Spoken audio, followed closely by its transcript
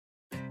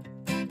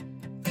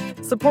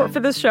Support for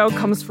this show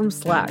comes from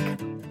Slack.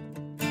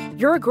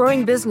 You're a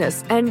growing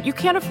business, and you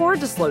can't afford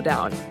to slow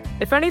down.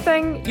 If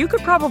anything, you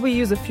could probably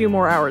use a few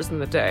more hours in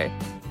the day.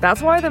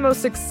 That's why the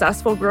most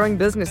successful growing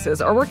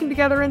businesses are working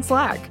together in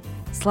Slack.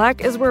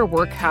 Slack is where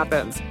work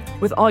happens,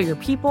 with all your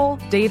people,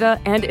 data,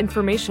 and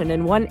information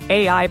in one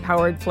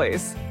AI-powered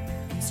place.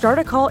 Start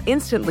a call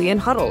instantly in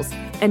huddles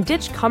and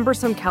ditch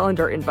cumbersome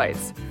calendar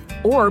invites.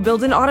 Or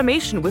build an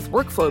automation with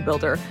Workflow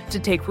Builder to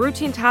take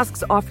routine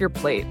tasks off your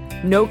plate.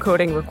 No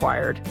coding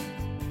required.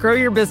 Grow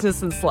your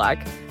business in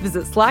Slack.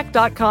 Visit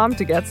slack.com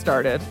to get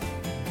started.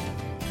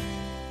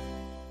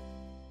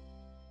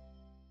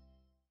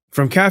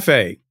 From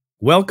Cafe,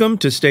 welcome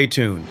to Stay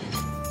Tuned.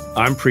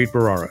 I'm Preet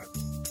Bharara.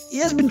 He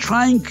has been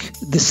trying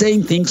the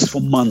same things for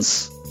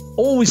months,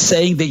 always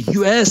saying the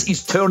US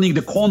is turning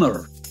the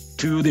corner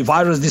to the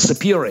virus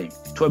disappearing,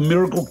 to a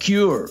miracle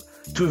cure,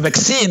 to a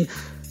vaccine.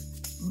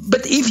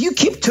 But if you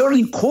keep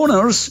turning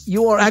corners,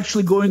 you are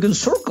actually going in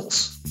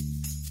circles.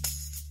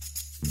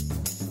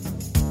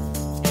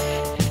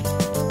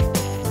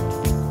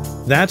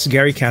 That's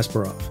Garry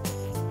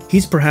Kasparov.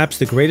 He's perhaps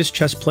the greatest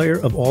chess player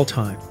of all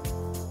time.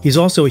 He's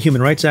also a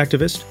human rights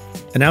activist,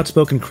 an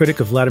outspoken critic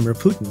of Vladimir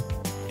Putin,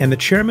 and the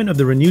chairman of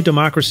the Renew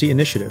Democracy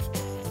Initiative,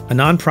 a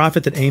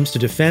nonprofit that aims to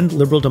defend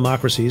liberal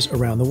democracies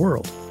around the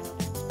world.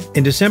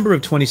 In December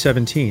of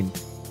 2017,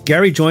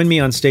 Garry joined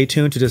me on Stay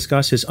Tuned to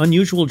discuss his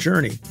unusual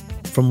journey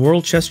from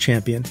world chess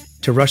champion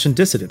to Russian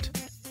dissident,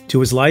 to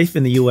his life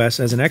in the US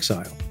as an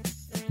exile.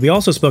 We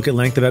also spoke at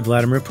length about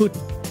Vladimir Putin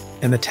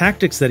and the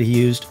tactics that he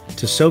used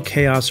to sow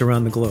chaos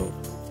around the globe.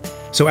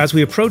 So as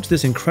we approach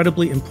this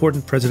incredibly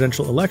important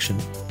presidential election,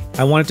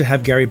 I wanted to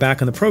have Garry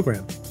back on the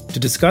program to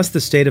discuss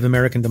the state of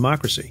American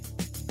democracy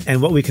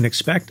and what we can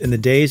expect in the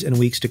days and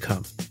weeks to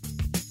come.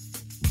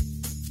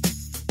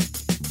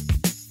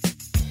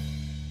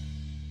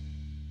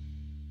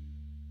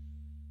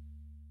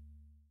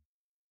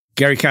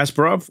 Garry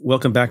Kasparov,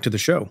 welcome back to the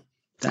show.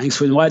 Thanks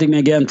for inviting me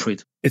again,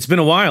 Preet. It's been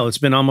a while. It's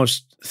been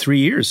almost 3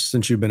 years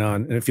since you've been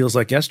on, and it feels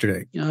like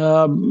yesterday.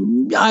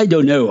 I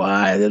don't know.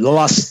 The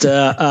last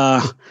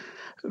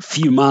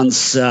few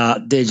months,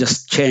 they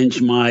just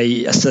changed my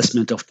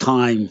assessment of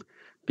time,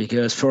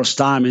 because first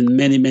time in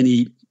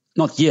many,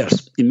 not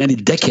years, in many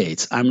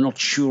decades, I'm not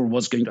sure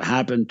what's going to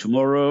happen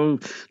tomorrow,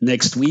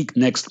 next week,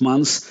 next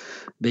month,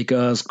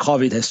 because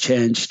COVID has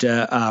changed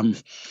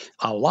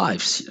our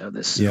lives.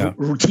 This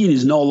routine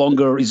is no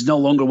longer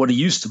what it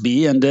used to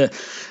be, and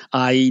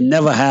I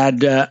never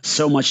had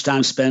so much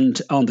time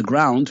spent on the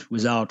ground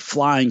without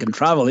flying and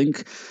traveling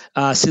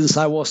since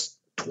I was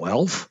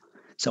 12.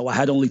 So I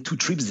had only 2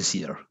 trips this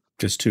year.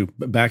 Just 2,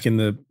 back in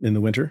the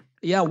winter?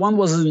 Yeah, one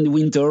was in the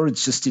winter.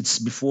 It's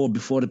before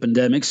the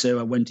pandemic. So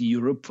I went to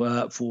Europe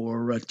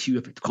for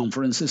 2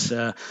 conferences,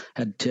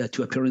 had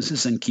 2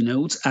 appearances and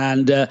keynotes,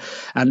 and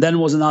then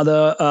was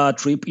another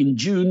trip in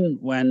June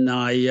when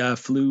I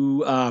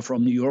flew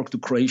from New York to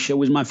Croatia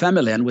with my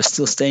family, and we're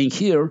still staying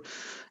here.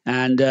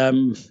 And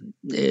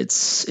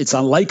it's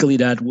unlikely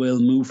that we'll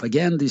move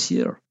again this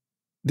year.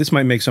 This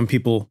might make some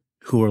people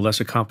who are less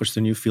accomplished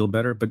than you feel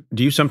better, but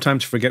do you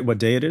sometimes forget what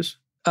day it is?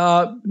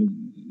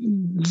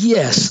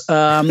 Yes.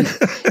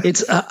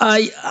 It's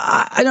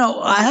I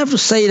know I have to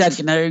say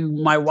that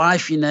my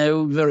wife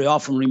very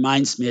often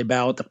reminds me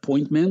about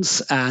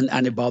appointments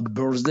and about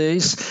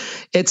birthdays.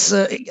 It's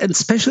and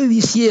especially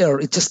this year.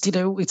 It just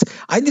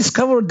I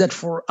discovered that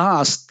for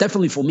us,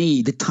 definitely for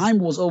me, the time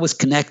was always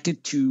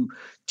connected to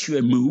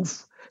a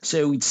move.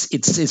 So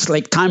it's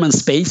like time and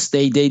space.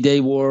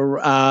 They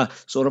were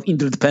sort of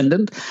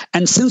interdependent.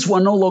 And since we're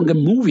no longer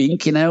moving,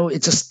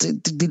 it just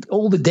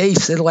all the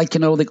days they're like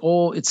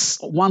it's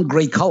one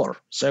gray color.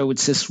 So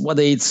it's just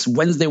whether it's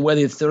Wednesday,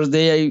 whether it's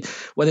Thursday,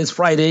 whether it's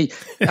Friday.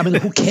 I mean,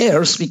 who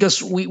cares?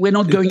 Because we're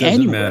not going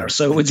anywhere. Matter.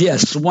 So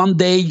it's one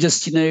day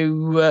just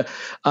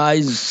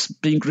is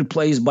being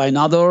replaced by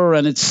another,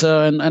 and it's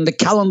and the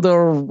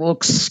calendar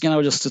looks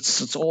just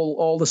it's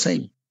all the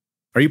same.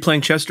 Are you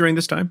playing chess during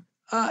this time?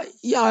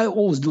 Yeah, I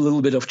always do a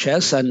little bit of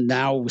chess, and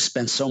now we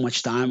spend so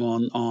much time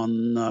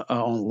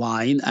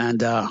online.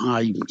 And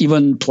I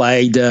even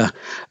played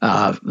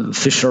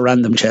Fischer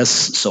random chess,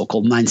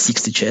 so-called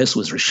 960 chess,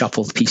 with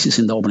reshuffled pieces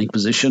in the opening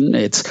position.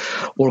 It's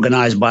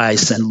organized by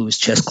St. Louis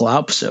Chess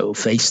Club, so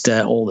faced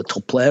all the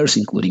top players,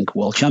 including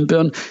world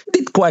champion.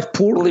 Did quite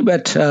poorly,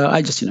 but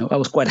I just I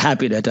was quite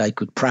happy that I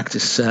could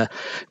practice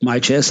my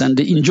chess and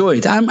enjoy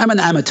it. I'm an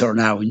amateur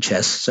now in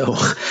chess, so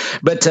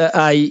but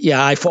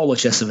I follow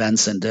chess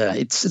events, and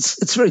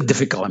it's very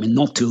difficult. I mean,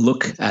 not to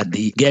look at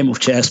the game of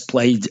chess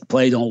played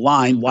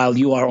online while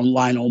you are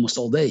online almost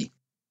all day.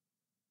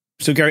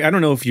 So, Garry, I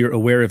don't know if you're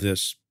aware of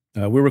this.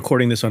 We're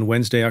recording this on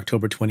Wednesday,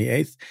 October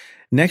 28th.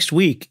 Next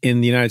week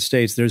in the United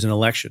States, there's an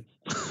election.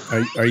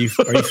 Are you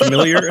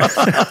familiar?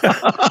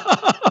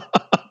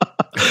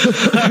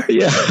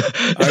 Yeah.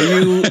 Are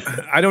you,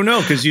 I don't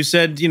know, because you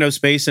said,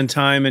 space and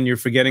time and you're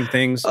forgetting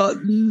things.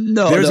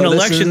 No, There's an this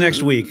election is-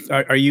 next week.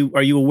 Are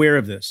you aware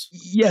of this?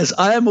 Yes,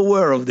 I am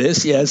aware of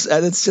this. Yes,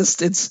 and it's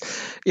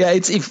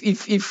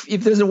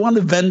if there's a one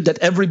event that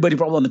everybody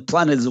probably on the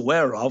planet is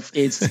aware of,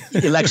 it's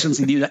elections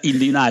in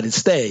the United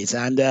States,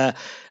 and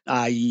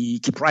I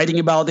keep writing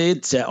about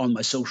it on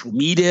my social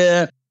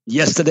media.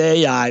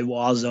 Yesterday, I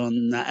was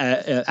on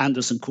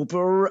Anderson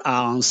Cooper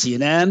on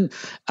CNN.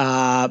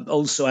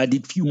 Also, I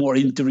did a few more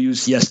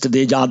interviews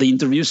yesterday, other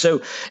interviews.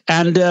 So,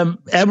 and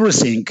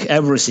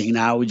everything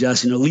now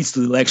just leads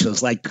to the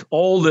elections. Like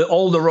all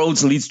the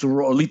roads lead to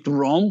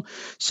Rome.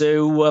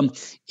 So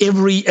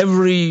every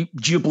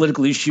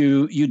geopolitical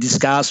issue you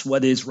discuss,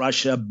 whether it's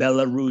Russia,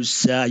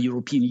 Belarus,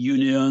 European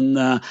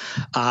Union,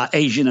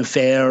 Asian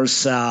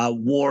affairs,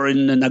 war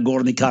in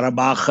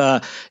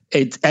Nagorno-Karabakh,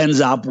 it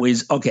ends up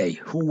with, okay,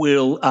 who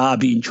will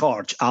be in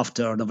charge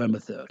after November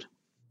 3rd?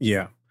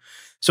 Yeah.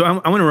 So I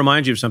want to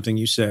remind you of something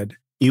you said.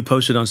 You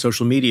posted on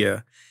social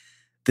media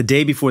the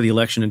day before the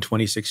election in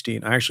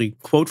 2016. I actually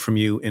quote from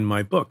you in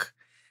my book.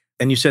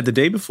 And you said the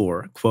day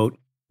before, quote,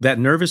 "That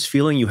nervous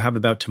feeling you have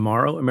about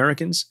tomorrow,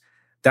 Americans,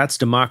 that's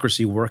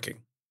democracy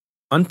working.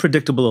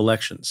 Unpredictable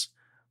elections.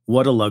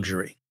 What a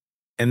luxury."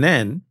 And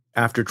then,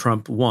 after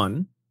Trump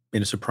won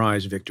in a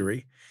surprise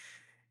victory,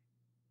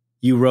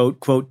 you wrote,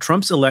 quote,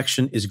 "Trump's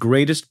election is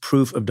greatest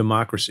proof of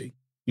democracy.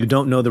 You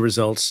don't know the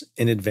results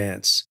in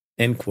advance,"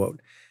 end quote.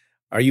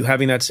 Are you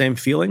having that same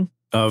feeling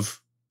of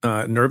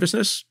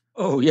nervousness?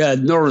 Oh yeah,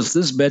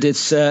 nervousness, but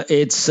it's a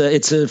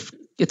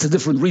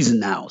different reason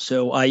now.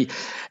 So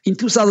in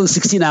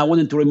 2016, I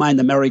wanted to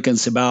remind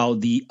Americans about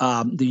the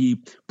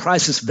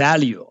priceless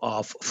value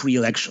of free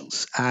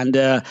elections, and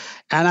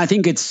I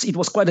think it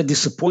was quite a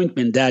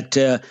disappointment that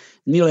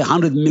nearly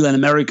 100 million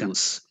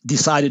Americans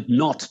decided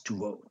not to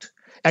vote.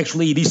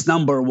 Actually, this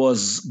number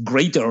was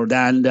greater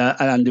than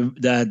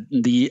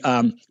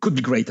could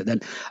be greater than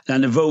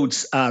the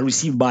votes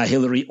received by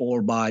Hillary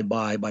or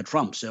by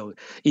Trump. So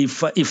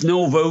if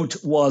no vote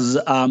was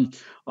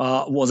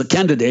a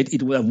candidate,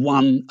 it would have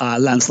won a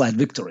landslide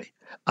victory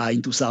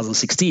in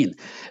 2016.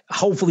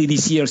 Hopefully,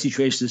 this year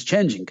situation is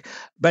changing.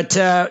 But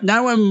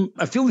now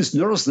I feel this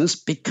nervousness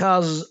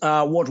because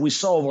what we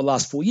saw over the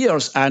last 4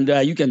 years, and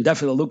you can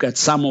definitely look at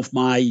some of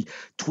my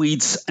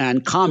tweets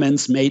and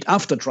comments made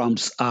after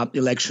Trump's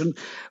election,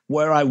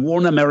 where I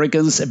warn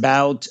Americans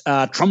about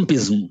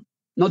Trumpism.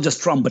 Not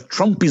just Trump, but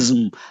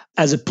Trumpism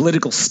as a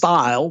political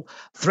style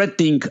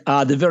threatening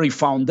the very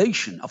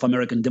foundation of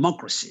American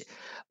democracy.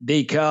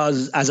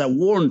 Because, as I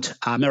warned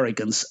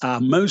Americans,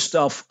 most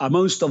of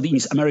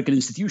these American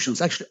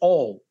institutions, actually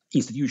all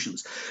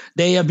institutions,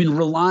 they have been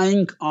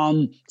relying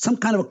on some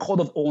kind of a code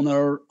of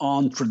honor,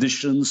 on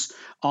traditions,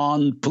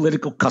 on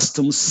political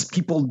customs.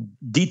 People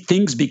did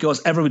things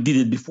because everybody did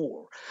it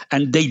before,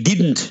 and they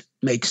didn't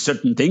make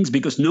certain things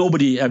because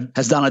nobody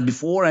has done it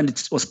before, and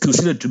it was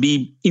considered to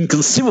be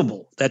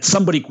inconceivable that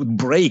somebody could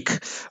break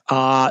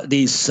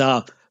this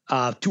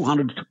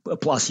 200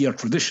 plus year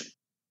tradition.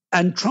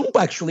 And Trump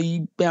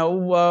actually,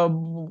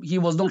 he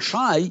was not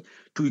shy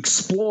to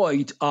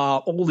exploit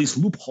all these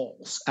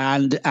loopholes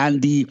and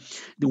the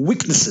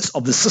weaknesses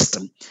of the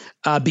system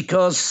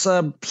because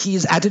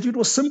his attitude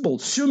was simple: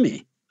 sue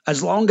me.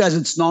 As long as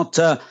it's not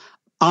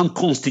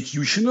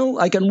unconstitutional,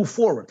 I can move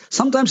forward.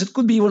 Sometimes it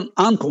could be even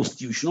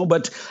unconstitutional,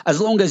 but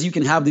as long as you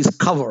can have this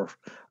cover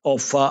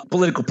of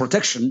political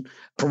protection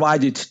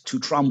provided to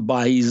Trump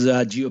by his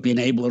GOP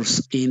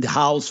enablers in the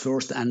House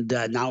first and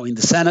now in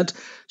the Senate.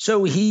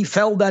 So he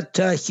felt that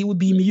he would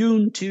be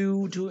immune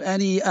to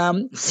any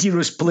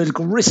serious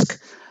political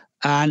risk.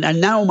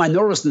 And now my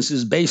nervousness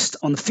is based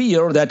on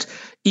fear that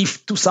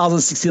if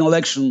 2016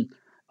 election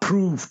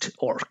proved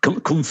or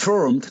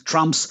confirmed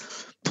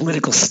Trump's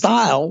political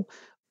style,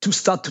 to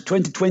start to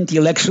 2020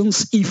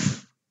 elections,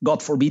 if,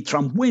 God forbid,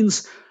 Trump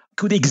wins,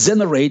 could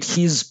exonerate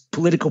his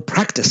political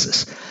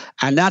practices,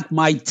 and that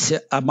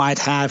might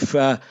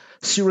have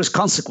serious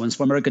consequence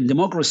for American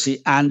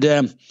democracy.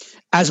 And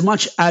as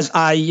much as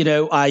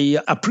I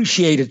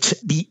appreciated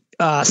the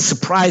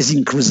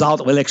surprising result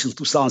of elections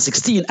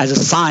 2016 as a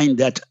sign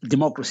that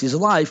democracy is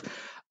alive,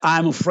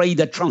 I'm afraid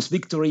that Trump's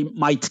victory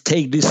might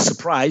take this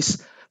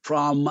surprise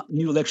from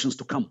new elections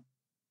to come.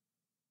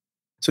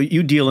 So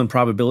you deal in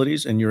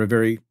probabilities, and you're a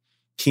very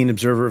keen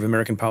observer of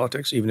American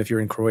politics, even if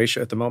you're in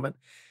Croatia at the moment.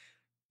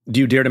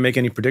 Do you dare to make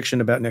any prediction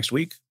about next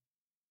week?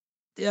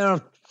 There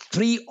are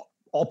three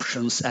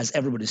options, as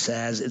everybody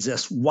says. It's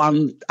just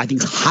one, I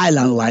think, highly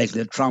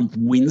unlikely that Trump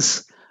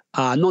wins.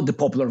 Not the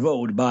popular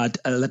vote, but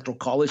electoral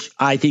college.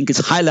 I think it's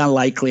highly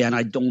unlikely, and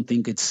I don't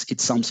think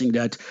it's something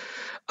that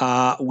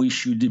we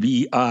should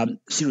be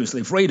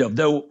seriously afraid of.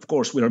 Though, of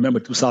course, we remember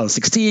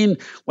 2016.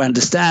 We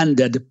understand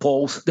that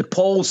the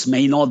polls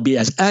may not be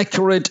as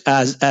accurate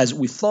as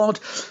we thought.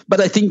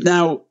 But I think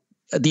now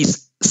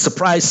this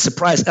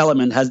surprise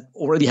element has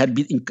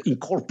been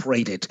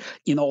incorporated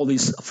in all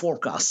these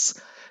forecasts.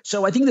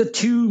 So I think the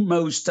two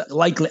most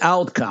likely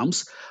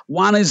outcomes,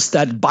 one is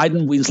that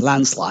Biden wins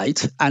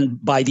landslide,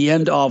 and by the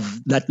end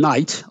of that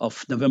night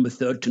of November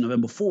 3rd to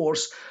November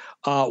 4th,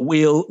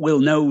 we'll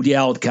know the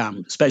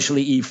outcome,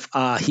 especially if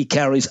he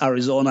carries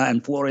Arizona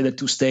and Florida,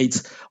 two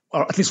states,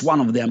 or at least one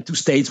of them, two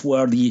states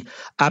where the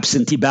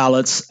absentee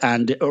ballots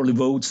and the early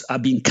votes are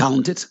being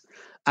counted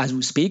as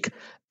we speak.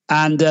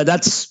 And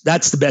that's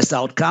the best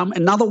outcome.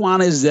 Another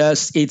one is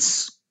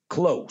it's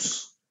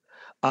close.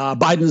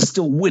 Biden is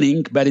still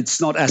winning, but it's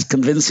not as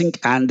convincing,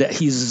 and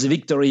his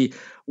victory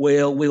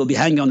will be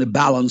hanging on the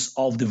balance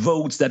of the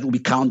votes that will be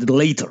counted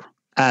later,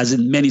 as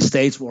in many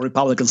states where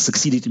Republicans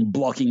succeeded in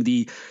blocking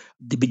the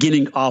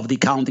beginning of the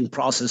counting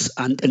process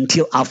and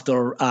until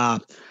after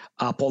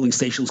polling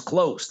stations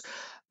closed.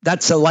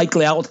 That's a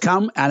likely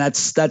outcome, and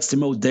that's the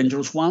most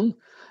dangerous one.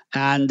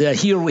 And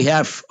here we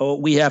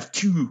have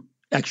two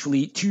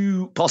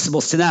possible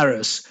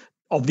scenarios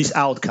of this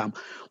outcome.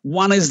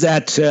 One is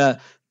that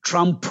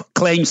Trump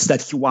claims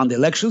that he won the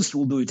elections. He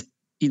will do it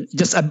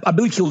I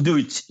believe he'll do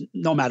it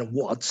no matter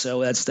what.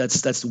 So that's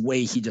the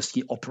way he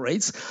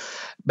operates.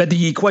 But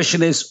the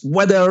question is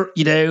whether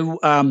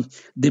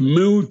the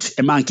mood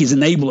among his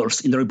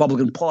enablers in the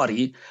Republican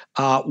Party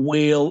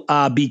will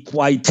be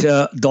quite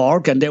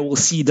dark, and they will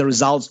see the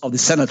results of the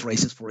Senate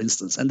races, for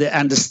instance, and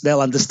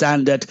they'll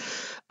understand that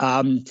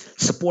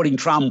supporting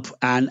Trump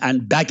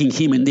and backing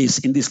him in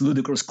these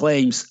ludicrous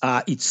claims,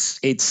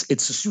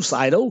 it's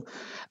suicidal,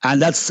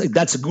 and that's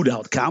a good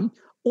outcome.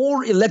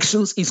 Or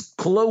elections is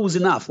close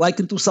enough, like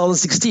in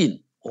 2016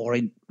 or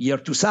in year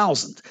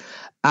 2000,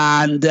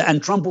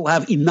 and Trump will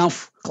have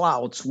enough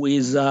clout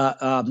with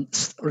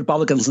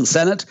Republicans in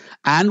Senate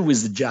and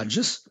with the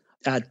judges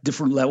at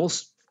different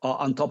levels,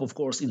 on top, of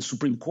course, in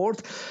Supreme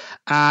Court,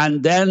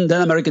 and then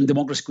American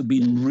democracy could be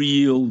in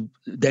real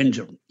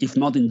danger, if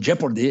not in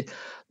jeopardy,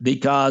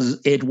 because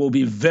it will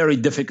be very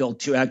difficult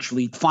to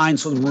actually find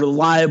sort of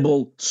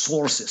reliable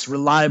sources,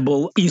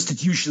 reliable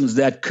institutions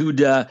that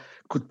could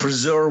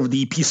preserve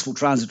the peaceful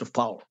transit of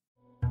power.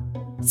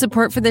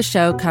 Support for this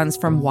show comes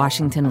from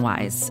Washington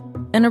Wise,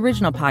 an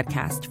original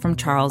podcast from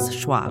Charles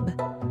Schwab.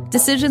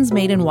 Decisions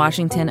made in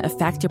Washington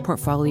affect your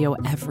portfolio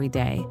every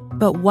day.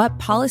 But what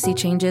policy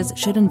changes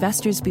should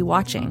investors be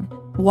watching?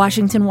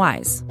 Washington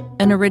Wise,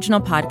 an original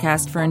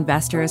podcast for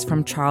investors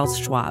from Charles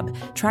Schwab,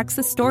 tracks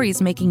the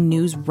stories making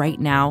news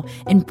right now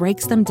and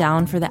breaks them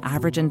down for the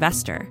average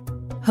investor.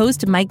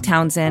 Host Mike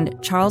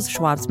Townsend, Charles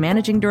Schwab's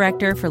managing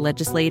director for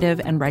legislative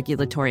and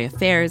regulatory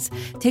affairs,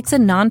 takes a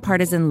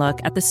nonpartisan look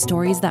at the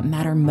stories that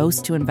matter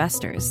most to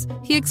investors.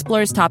 He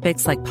explores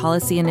topics like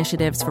policy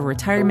initiatives for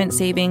retirement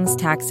savings,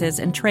 taxes,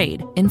 and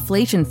trade,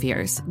 inflation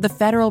fears, the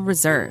Federal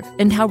Reserve,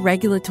 and how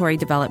regulatory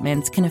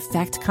developments can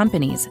affect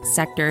companies,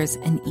 sectors,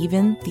 and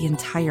even the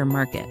entire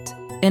market.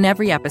 In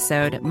every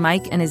episode,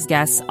 Mike and his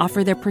guests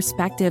offer their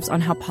perspectives on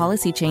how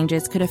policy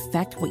changes could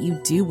affect what you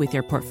do with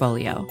your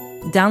portfolio.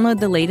 Download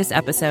the latest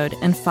episode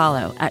and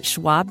follow at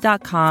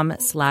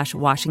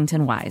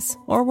schwab.com/WashingtonWise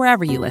or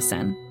wherever you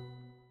listen.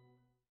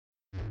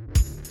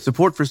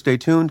 Support for Stay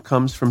Tuned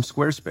comes from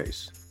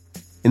Squarespace.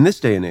 In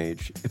this day and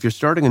age, if you're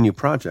starting a new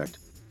project,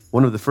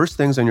 one of the first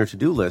things on your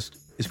to-do list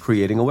is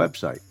creating a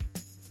website.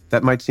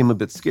 That might seem a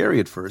bit scary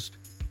at first,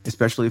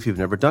 especially if you've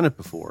never done it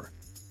before.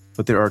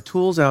 But there are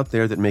tools out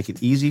there that make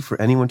it easy for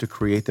anyone to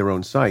create their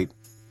own site,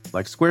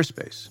 like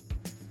Squarespace.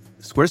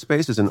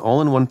 Squarespace is an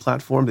all-in-one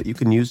platform that you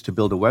can use to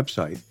build a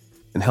website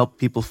and help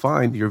people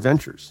find your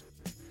ventures.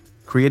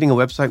 Creating a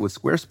website with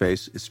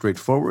Squarespace is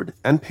straightforward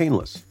and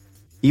painless,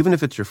 even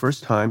if it's your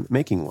first time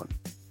making one.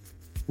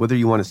 Whether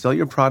you want to sell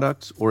your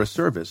products or a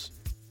service,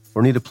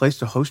 or need a place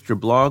to host your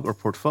blog or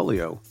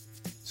portfolio,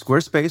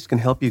 Squarespace can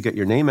help you get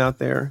your name out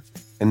there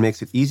and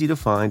makes it easy to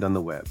find on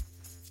the web.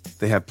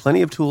 They have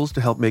plenty of tools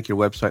to help make your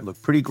website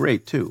look pretty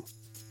great, too,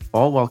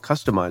 all while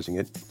customizing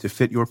it to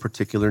fit your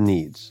particular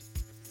needs.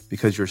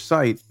 Because your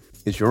site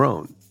is your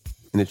own,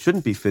 and it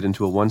shouldn't be fit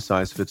into a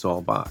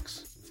one-size-fits-all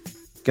box.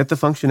 Get the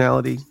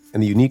functionality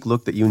and the unique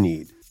look that you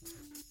need.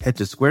 Head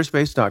to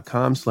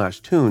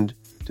squarespace.com/tuned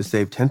to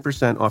save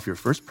 10% off your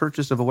first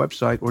purchase of a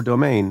website or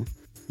domain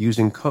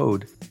using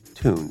code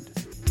TUNED.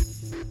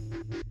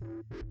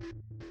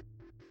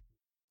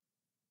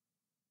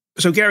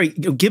 So, Garry,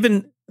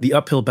 given the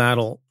uphill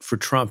battle for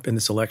Trump in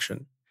this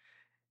election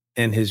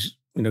and his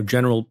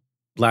general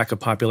lack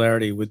of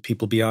popularity with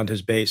people beyond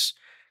his base,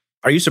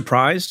 are you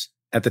surprised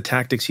at the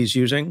tactics he's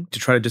using to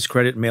try to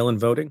discredit mail-in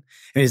voting?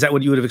 And is that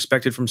what you would have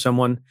expected from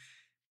someone,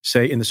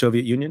 say, in the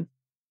Soviet Union?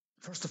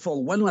 First of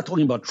all, when we're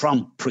talking about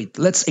Trump, Preet,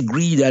 let's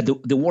agree that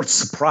the word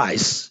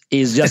surprise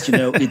is just,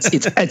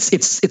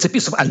 it's a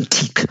piece of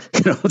antique.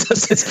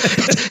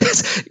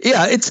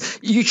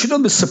 You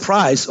shouldn't be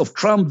surprised of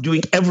Trump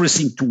doing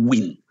everything to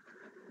win,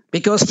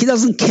 because he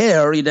doesn't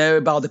care,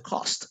 about the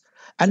cost.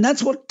 And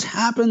that's what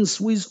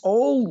happens with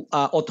all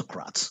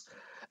autocrats.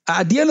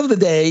 At the end of the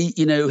day,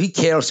 he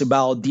cares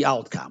about the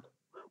outcome.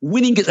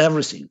 Winning is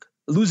everything.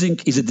 Losing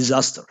is a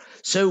disaster.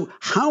 So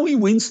how he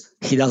wins,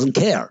 he doesn't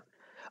care.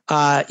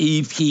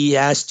 If he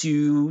has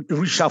to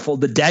reshuffle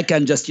the deck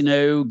and just,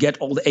 get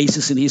all the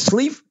aces in his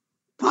sleeve,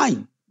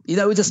 Fine.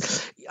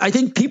 I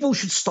think people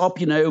should stop,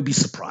 be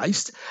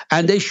surprised,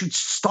 and they should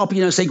stop,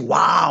 saying,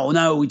 wow,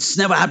 no, it's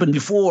never happened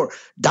before.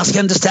 Does he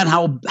understand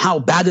how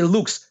bad it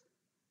looks?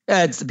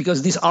 It's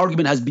because this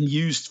argument has been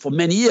used for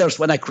many years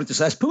when I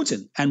criticized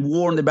Putin and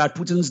warned about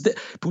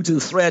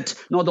Putin's threat,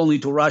 not only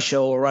to Russia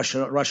or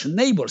Russian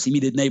neighbors,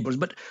 immediate neighbors,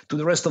 but to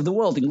the rest of the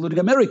world, including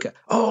America.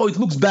 Oh, it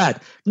looks bad.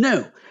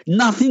 No,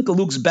 nothing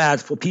looks bad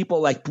for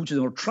people like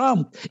Putin or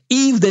Trump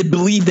if they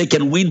believe they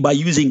can win by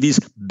using this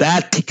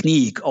bad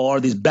technique or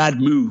these bad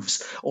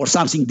moves or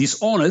something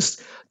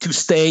dishonest to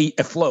stay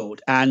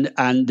afloat and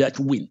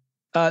to win.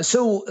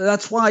 So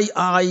that's why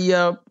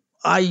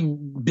I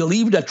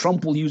believe that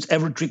Trump will use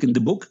every trick in the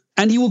book,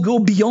 and he will go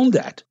beyond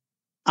that.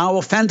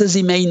 Our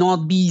fantasy may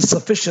not be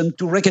sufficient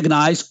to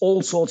recognize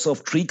all sorts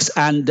of tricks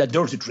and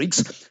dirty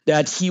tricks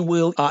that he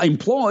will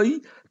employ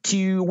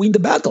to win the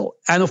battle.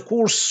 And of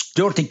course,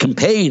 dirty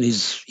campaign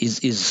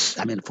is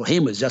I mean, for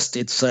him, it's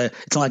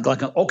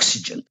like an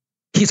oxygen.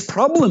 His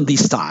problem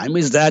this time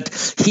is that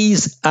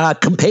he's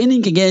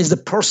campaigning against the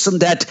person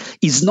that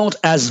is not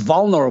as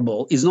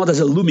vulnerable, is not as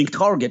a looming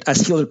target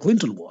as Hillary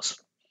Clinton was.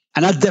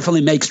 And that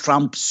definitely makes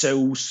Trump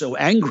so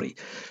angry.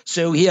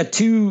 So he had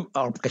two,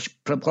 or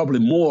probably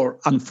more,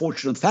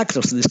 unfortunate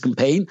factors in this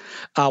campaign.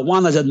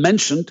 One, as I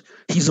mentioned,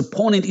 his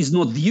opponent is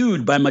not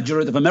viewed by a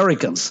majority of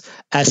Americans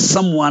as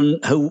someone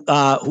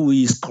who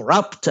is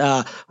corrupt,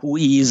 who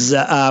is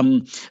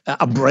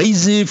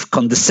abrasive,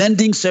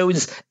 condescending. So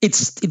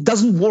it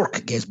doesn't work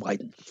against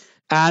Biden.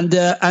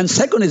 And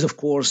second is, of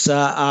course,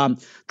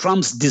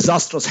 Trump's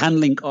disastrous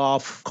handling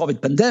of COVID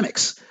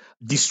pandemics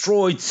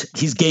destroyed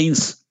his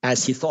gains,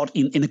 as he thought,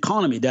 in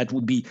economy. That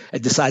would be a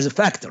decisive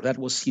factor. That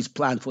was his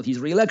plan for his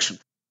reelection.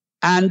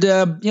 And,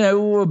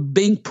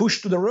 being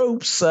pushed to the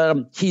ropes,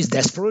 he's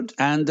desperate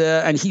and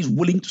he's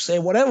willing to say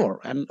whatever.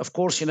 And of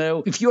course,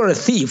 if you're a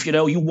thief,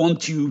 you want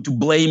to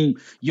blame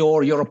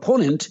your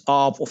opponent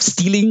of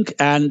stealing.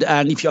 And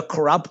if you're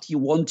corrupt, you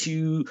want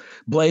to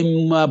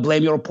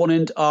blame your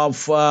opponent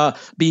of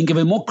being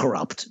even more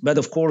corrupt. But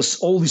of course,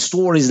 all these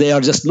stories, they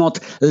are just not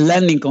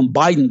landing on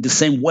Biden the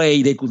same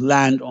way they could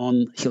land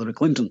on Hillary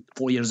Clinton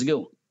 4 years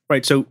ago.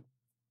 Right. So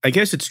I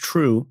guess it's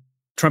true.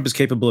 Trump is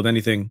capable of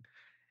anything,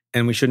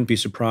 and we shouldn't be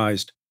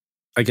surprised.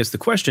 I guess the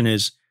question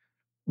is,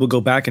 we'll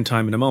go back in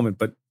time in a moment,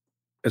 but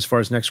as far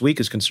as next week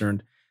is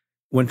concerned,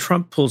 when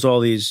Trump pulls all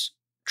these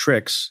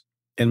tricks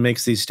and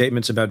makes these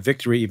statements about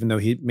victory, even though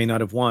he may not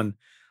have won,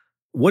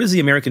 what is the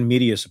American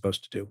media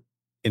supposed to do,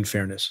 in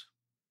fairness?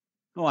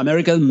 Oh,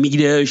 American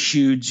media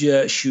should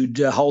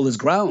hold its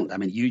ground. I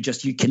mean, you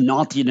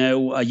cannot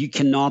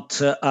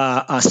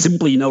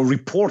simply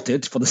report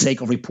it for the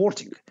sake of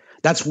reporting.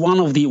 That's one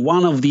of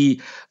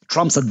the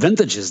Trump's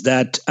advantages,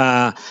 that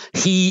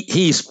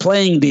he is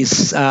playing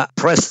this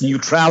press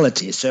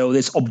neutrality, so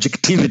this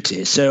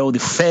objectivity, so the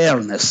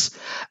fairness,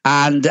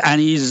 and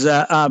he's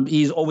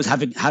always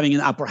having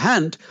an upper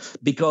hand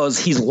because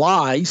his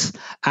lies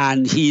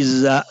and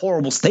his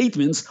horrible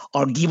statements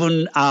are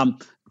given,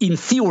 in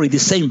theory, the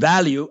same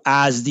value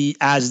as the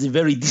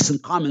very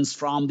decent comments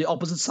from the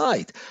opposite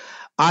side.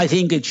 I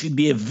think it should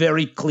be a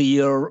very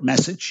clear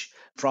message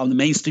from the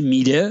mainstream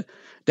media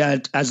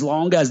that as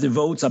long as the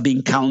votes are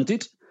being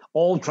counted,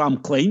 all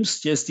Trump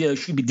claims just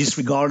should be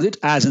disregarded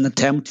as an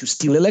attempt to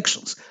steal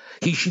elections.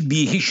 He should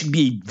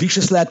be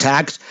viciously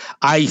attacked.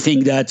 I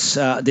think that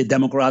the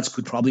Democrats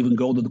could probably even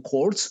go to the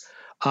courts,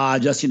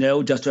 just to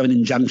have an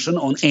injunction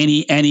on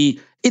any.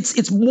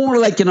 It's more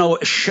like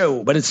a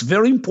show, but it's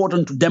very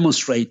important to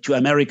demonstrate to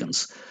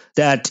Americans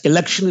that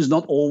election is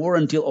not over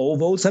until all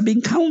votes are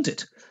being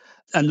counted.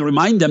 And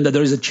remind them that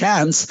there is a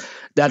chance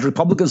that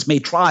Republicans may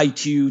try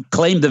to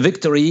claim the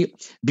victory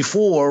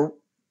before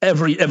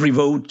every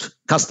vote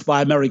cast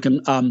by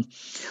American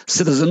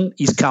citizen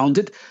is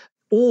counted,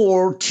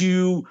 or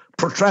to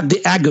protract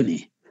the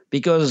agony.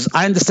 Because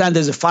I understand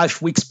there's a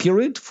 5 weeks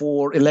period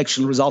for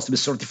election results to be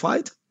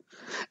certified.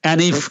 And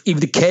if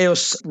the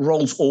chaos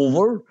rolls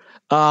over,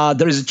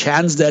 there is a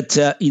chance that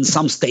in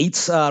some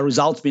states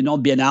results may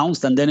not be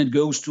announced, and then it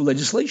goes to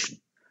legislation.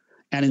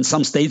 And in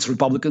some states,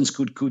 Republicans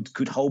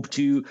could hope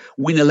to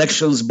win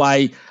elections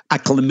by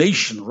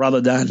acclamation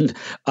rather than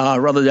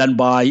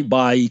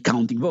by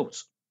counting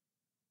votes.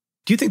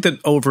 Do you think that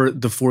over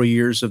the 4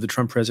 years of the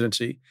Trump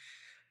presidency,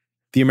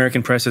 the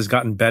American press has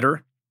gotten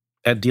better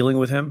at dealing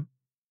with him?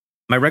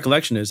 My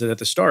recollection is that at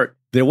the start,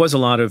 there was a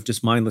lot of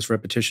just mindless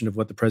repetition of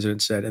what the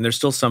president said, and there's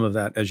still some of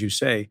that, as you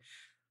say.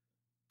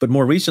 But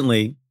more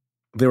recently,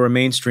 there were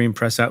mainstream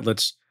press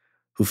outlets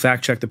who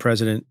fact-checked the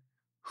president,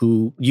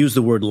 who used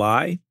the word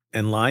lie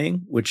and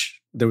lying,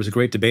 which there was a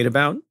great debate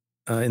about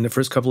in the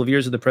first couple of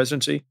years of the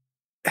presidency.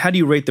 How do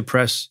you rate the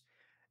press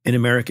in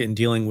America in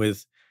dealing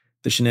with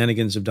the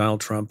shenanigans of Donald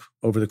Trump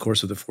over the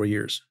course of the 4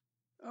 years?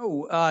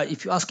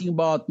 If you're asking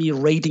about me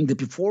rating the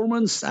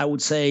performance, I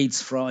would say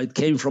it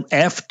came from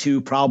F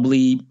to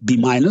probably B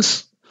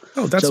minus.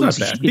 Oh, that's not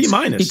bad. B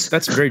minus.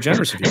 That's very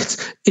generous of you.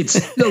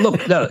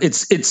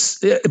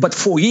 But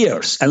 4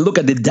 years, and look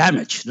at the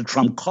damage that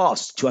Trump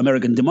caused to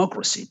American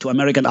democracy, to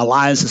American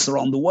alliances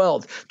around the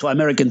world, to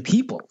American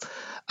people.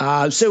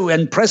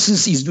 And press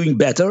is doing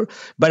better.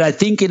 But I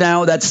think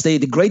that's the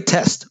great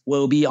test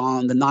will be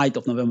on the night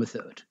of November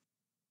 3rd.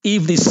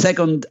 If the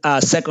second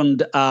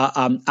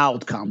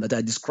outcome that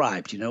I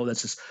described,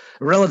 that's this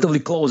relatively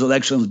close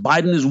elections,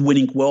 Biden is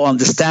winning. We'll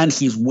understand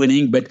he's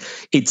winning, but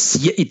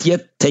it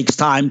yet takes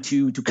time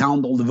to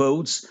count all the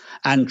votes.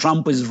 And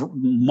Trump is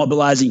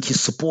mobilizing his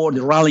support,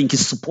 rallying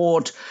his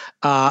support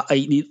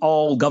in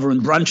all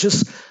government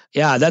branches.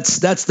 Yeah,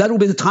 that will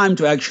be the time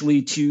to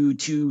actually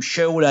to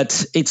show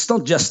that it's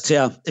not just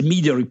a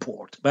media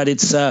report, but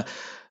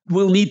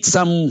we'll need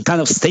some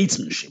kind of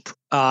statesmanship,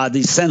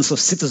 the sense of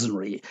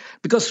citizenry,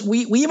 because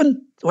we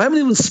haven't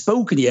even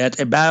spoken yet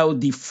about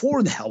the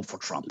foreign help for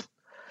Trump.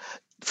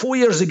 4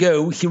 years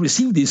ago, he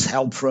received this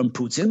help from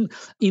Putin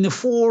in the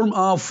form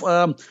of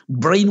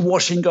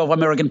brainwashing of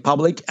American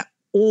public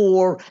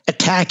or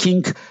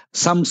attacking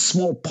some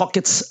small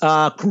pockets,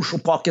 crucial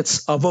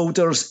pockets of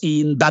voters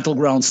in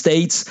battleground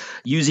states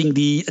using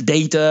the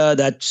data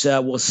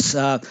that was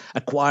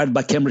acquired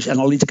by Cambridge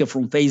Analytica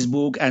from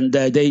Facebook. And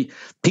they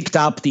picked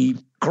up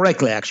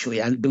correctly,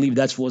 actually, I believe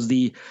that was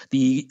the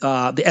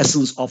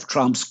essence of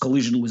Trump's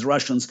collision with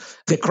Russians.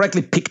 They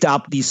correctly picked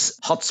up these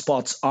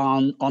hotspots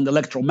on the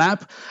electoral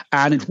map,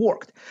 and it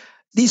worked.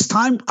 This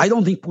time, I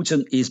don't think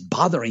Putin is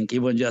bothering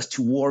even just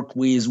to work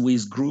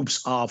with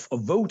groups of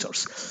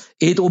voters.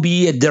 It will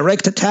be a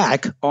direct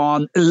attack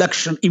on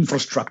election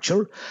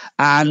infrastructure,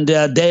 and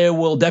they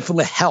will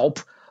definitely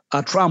help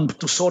Trump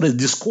to sort of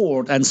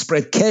discord and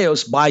spread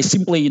chaos by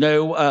simply,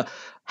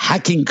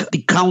 hacking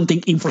the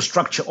counting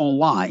infrastructure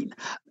online.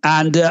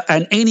 And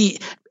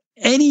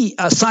any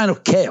sign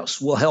of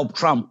chaos will help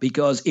Trump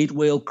because it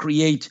will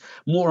create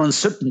more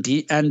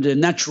uncertainty, and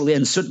naturally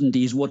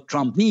uncertainty is what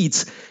Trump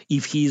needs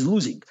if he is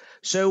losing.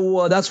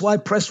 So that's why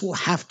press will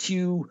have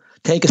to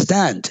take a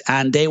stand,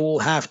 and they will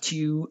have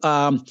to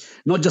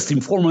not just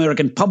inform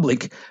American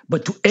public,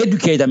 but to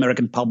educate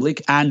American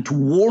public and to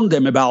warn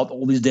them about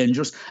all these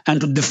dangers and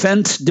to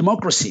defend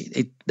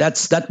democracy.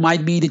 That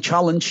might be the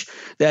challenge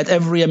that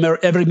every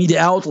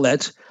media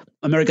outlet,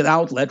 American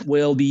outlet,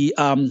 will be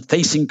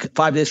facing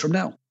 5 days from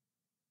now.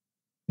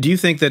 Do you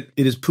think that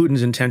it is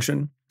Putin's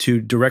intention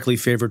to directly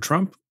favor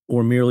Trump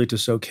or merely to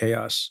sow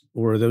chaos?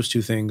 Or are those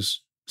two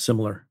things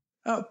similar?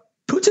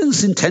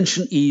 Putin's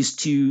intention is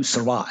to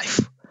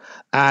survive.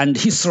 And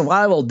his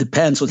survival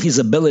depends on his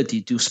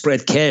ability to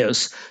spread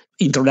chaos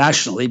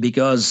internationally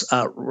because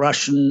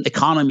Russian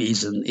economy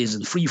is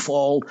in free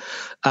fall.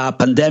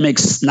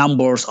 Pandemics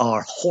numbers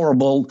are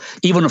horrible.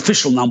 Even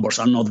official numbers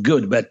are not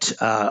good. But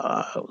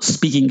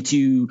speaking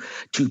to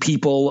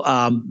people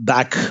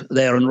back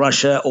there in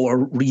Russia or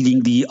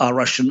reading the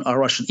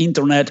Russian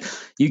internet,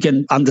 you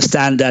can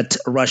understand that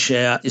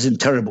Russia is in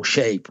terrible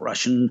shape.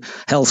 Russian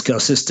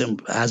healthcare system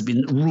has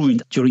been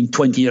ruined during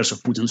 20 years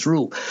of Putin's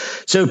rule.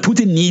 So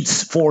Putin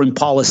needs foreign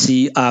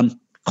policy.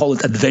 Call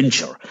it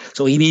adventure.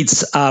 So he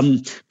needs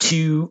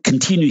to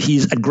continue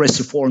his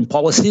aggressive foreign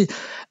policy,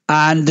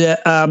 and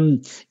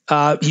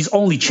his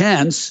only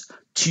chance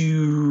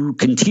to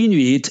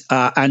continue it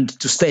and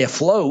to stay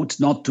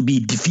afloat, not to be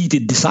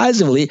defeated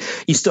decisively,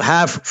 is to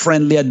have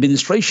friendly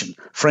administration,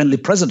 friendly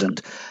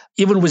president.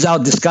 Even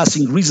without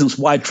discussing reasons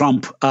why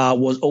Trump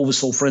was always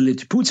so friendly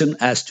to Putin,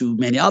 as to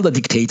many other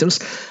dictators,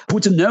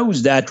 Putin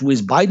knows that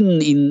with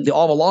Biden in the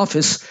Oval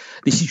Office,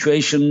 the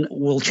situation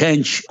will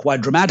change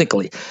quite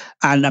dramatically.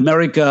 And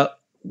America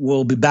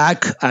will be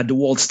back at the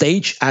world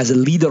stage as a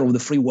leader of the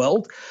free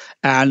world.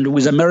 And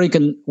with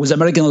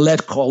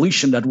American-led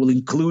coalition that will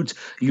include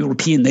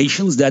European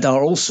nations that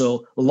are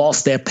also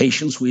lost their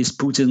patience with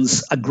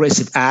Putin's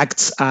aggressive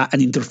acts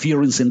and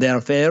interference in their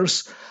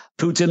affairs,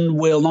 Putin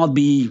will not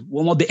be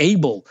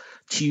able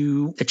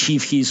to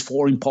achieve his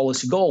foreign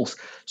policy goals.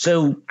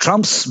 So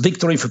Trump's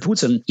victory for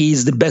Putin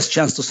is the best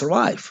chance to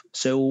survive.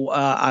 So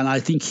and I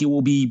think he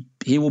will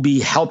be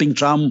helping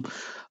Trump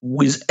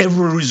with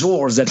every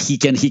resource that he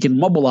can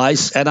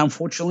mobilize. And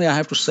unfortunately, I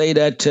have to say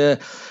that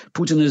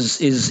Putin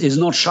is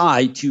not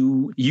shy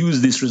to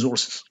use these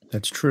resources.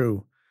 That's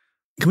true.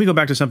 Can we go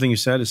back to something you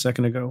said a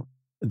second ago?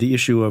 The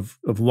issue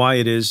of why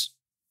it is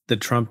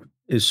that Trump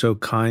is so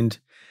kind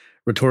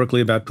rhetorically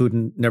about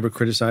Putin, never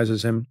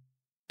criticizes him.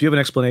 Do you have an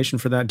explanation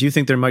for that? Do you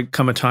think there might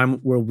come a time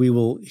where we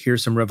will hear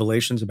some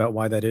revelations about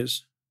why that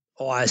is?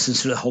 Oh, I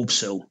sincerely hope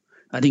so.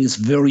 I think it's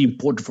very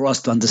important for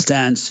us to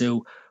understand.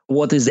 So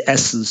what is the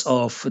essence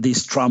of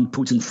these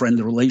Trump-Putin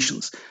friendly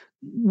relations?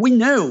 We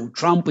know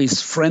Trump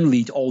is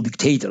friendly to all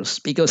dictators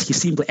because he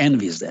simply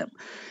envies them.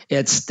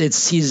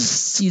 It's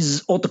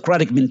his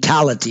autocratic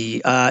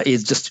mentality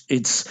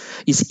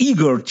is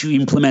eager to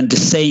implement the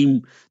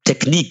same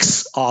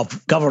techniques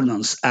of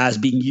governance as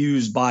being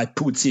used by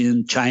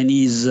Putin,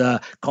 Chinese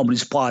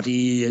Communist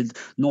Party,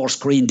 North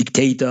Korean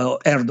dictator,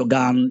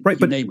 Erdogan, right,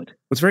 you name it.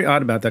 What's very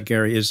odd about that,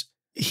 Garry, is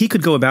he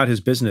could go about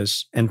his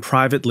business and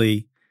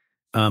privately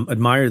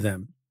admire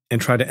them and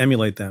try to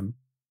emulate them.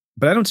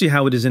 But I don't see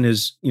how it is in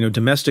his,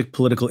 domestic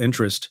political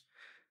interest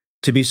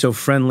to be so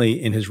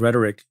friendly in his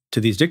rhetoric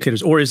to these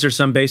dictators. Or is there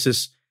some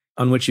basis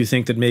on which you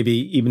think that maybe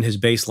even his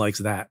base likes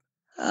that?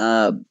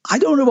 I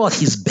don't know about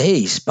his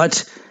base,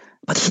 but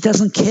he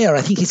doesn't care.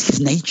 I think it's his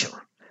nature.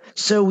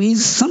 So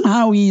he's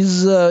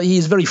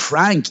very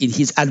frank in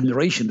his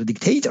admiration to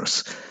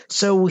dictators.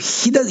 So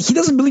he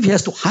doesn't believe he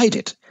has to hide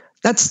it.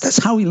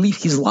 That's how he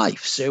lives his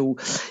life. So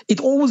it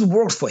always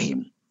works for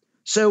him.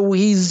 So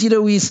he's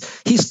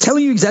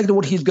telling you exactly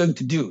what he's going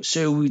to do.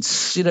 So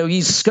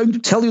he's going to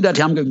tell you that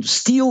I'm going to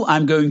steal,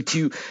 I'm going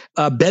to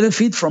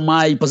benefit from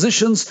my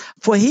positions.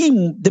 For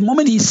him, the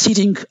moment he's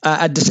sitting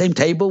at the same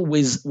table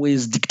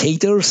with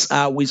dictators,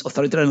 with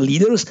authoritarian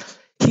leaders,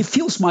 he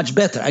feels much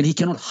better and he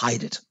cannot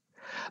hide it.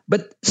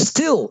 But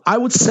still, I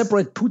would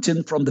separate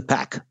Putin from the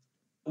pack.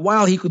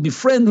 While he could be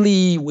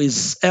friendly with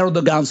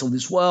Erdogans of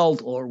this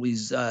world or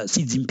with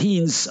Xi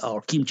Jinping's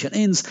or Kim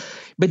Jong-un's,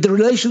 but the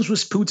relations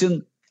with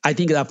Putin, I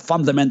think, are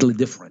fundamentally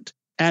different.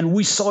 And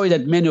we saw it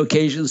at many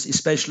occasions,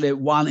 especially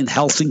one in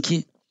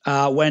Helsinki,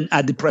 when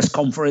at the press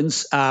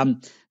conference,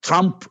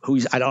 Trump,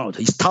 he's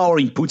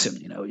towering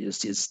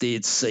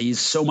Putin, he's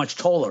so much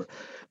taller.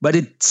 But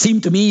it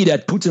seemed to me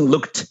that Putin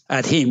looked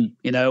at him,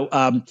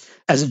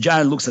 as a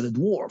giant looks at a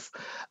dwarf.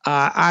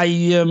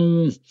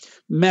 I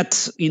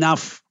met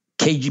enough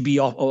KGB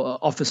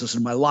officers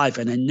in my life,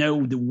 and I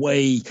know the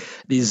way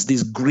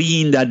this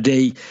grin that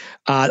they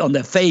on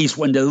their face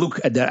when they look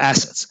at their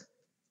assets.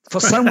 For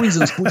some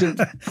reasons,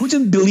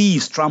 Putin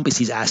believes Trump is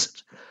his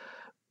asset.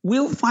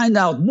 We'll find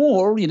out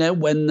more,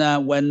 when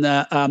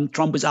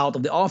Trump is out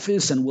of the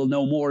office, and we'll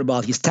know more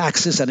about his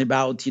taxes and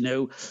about,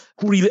 who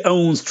really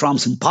owns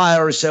Trump's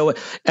empire. So,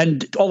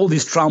 and all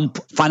these Trump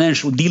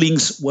financial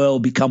dealings will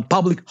become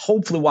public,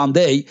 hopefully one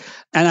day.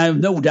 And I have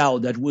no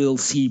doubt that we'll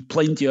see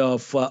plenty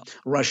of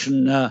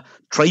Russian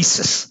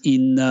traces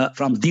in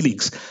Trump's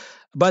dealings.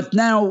 But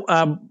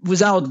now,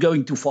 without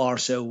going too far,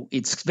 so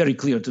it's very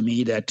clear to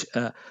me that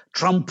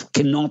Trump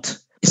cannot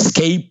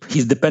escape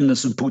his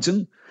dependence on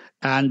Putin.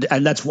 And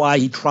that's why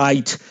he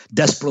tried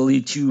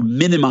desperately to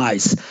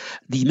minimize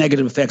the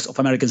negative effects of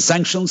American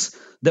sanctions.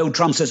 Though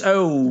Trump says,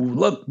 oh,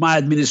 look, my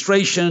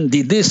administration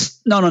did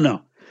this.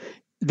 No.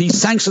 These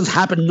sanctions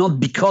happened not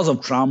because of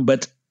Trump,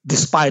 but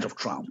despite of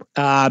Trump.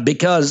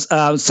 Because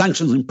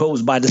sanctions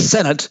imposed by the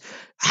Senate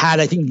had,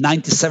 I think,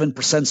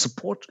 97%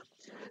 support.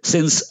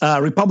 Since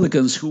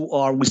Republicans who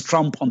are with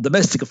Trump on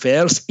domestic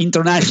affairs,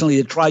 internationally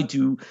they try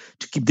to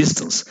keep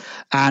distance.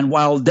 And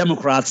while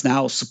Democrats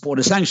now support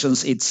the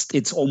sanctions,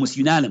 it's almost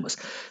unanimous.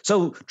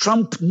 So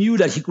Trump knew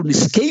that he couldn't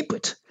escape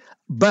it,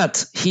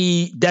 but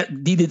he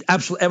did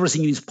absolutely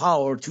everything in his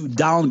power to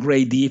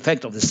downgrade the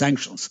effect of the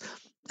sanctions.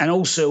 And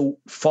also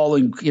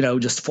following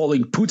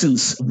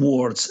Putin's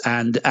words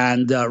and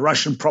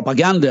Russian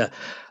propaganda,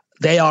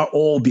 they are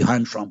all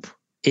behind Trump.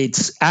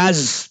 It's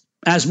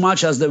as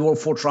much as they were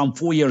for Trump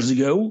 4 years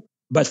ago.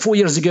 But 4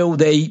 years ago,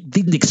 they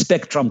didn't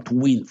expect Trump to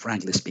win,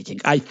 frankly speaking.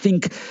 I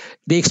think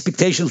the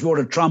expectations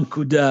were that Trump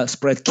could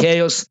spread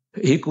chaos.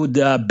 He could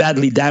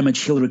badly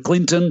damage Hillary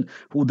Clinton,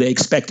 who they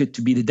expected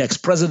to be the next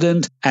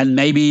president. And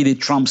maybe the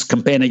Trump's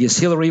campaign against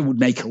Hillary would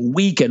make her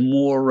weak and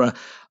more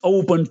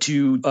open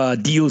to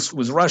deals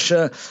with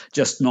Russia,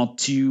 just not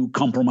to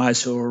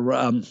compromise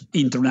her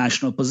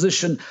international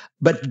position.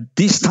 But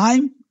this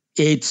time,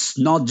 it's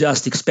not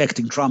just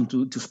expecting Trump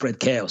to spread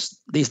chaos.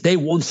 They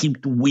want him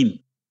to win.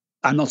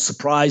 I'm not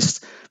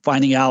surprised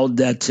finding out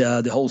that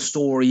the whole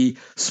story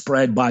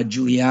spread by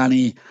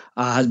Giuliani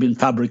has been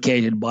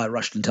fabricated by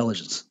Russian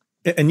intelligence.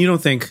 And you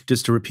don't think,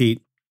 just to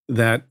repeat,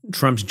 that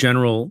Trump's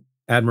general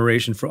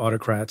admiration for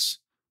autocrats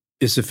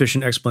is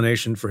sufficient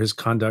explanation for his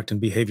conduct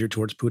and behavior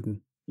towards Putin?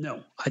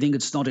 No, I think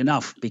it's not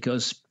enough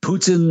because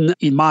Putin,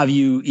 in my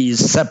view,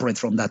 is separate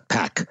from that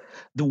pack.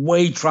 The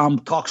way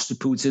Trump talks to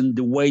Putin,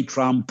 the way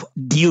Trump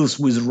deals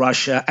with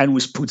Russia and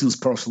with Putin's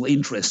personal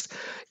interest,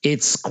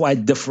 it's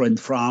quite different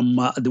from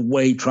the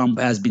way Trump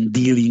has been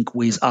dealing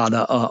with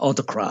other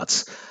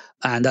autocrats.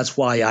 And that's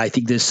why I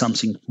think there's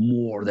something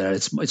more there.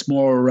 It's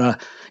more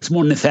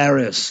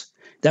nefarious.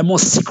 There are more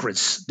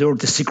secrets,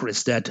 dirty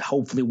secrets that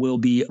hopefully will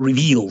be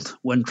revealed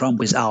when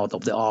Trump is out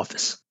of the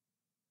office.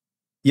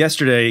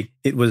 Yesterday,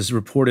 it was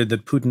reported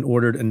that Putin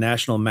ordered a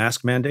national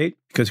mask mandate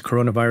because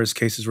coronavirus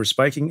cases were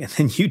spiking. And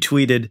then you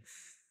tweeted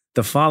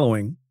the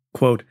following,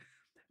 quote,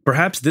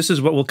 "Perhaps this is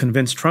what will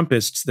convince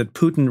Trumpists that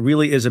Putin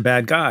really is a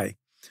bad guy.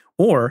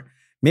 Or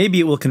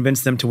maybe it will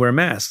convince them to wear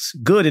masks.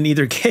 Good in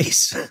either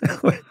case."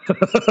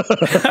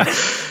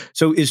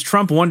 So is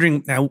Trump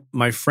wondering, now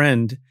my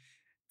friend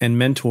and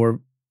mentor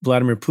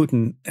Vladimir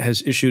Putin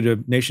has issued a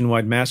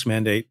nationwide mask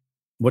mandate.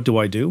 What do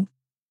I do?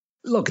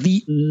 Look,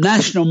 the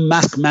national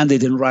mask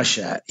mandate in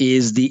Russia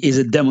is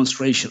a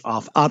demonstration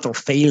of utter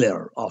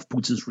failure of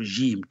Putin's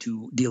regime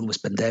to deal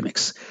with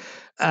pandemics.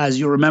 As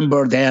you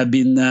remember, they have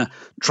been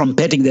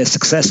trumpeting their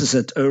successes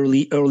at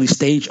early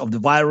stage of the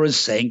virus,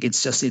 saying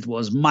it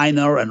was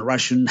minor and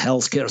Russian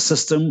healthcare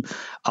system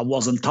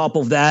was on top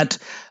of that.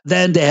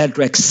 Then they had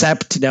to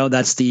accept,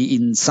 that's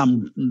in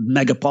some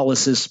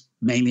megapolises,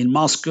 mainly in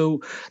Moscow,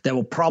 there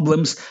were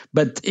problems.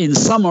 But in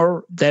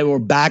summer, they were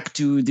back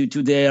to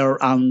their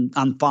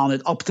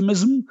unfounded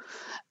optimism.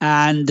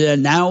 And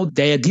now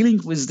they are dealing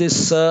with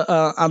this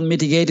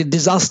unmitigated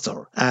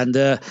disaster.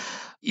 And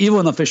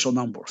even official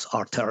numbers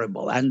are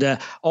terrible. And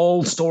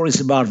all stories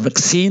about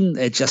vaccine,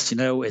 it's just,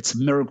 it's a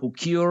miracle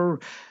cure,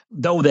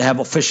 though they have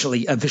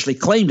officially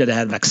claimed that they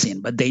had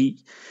vaccine, but they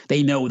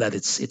know that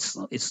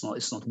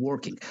it's not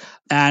working.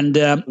 And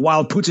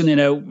while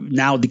Putin,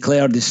 now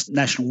declared this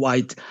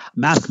nationwide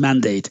mask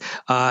mandate,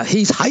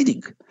 he's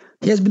hiding.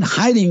 He has been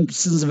hiding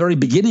since the very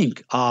beginning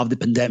of the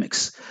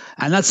pandemics,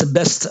 and that's the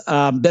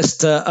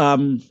best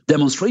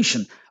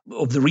demonstration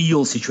of the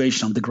real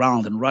situation on the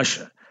ground in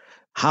Russia,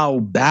 how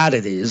bad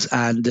it is,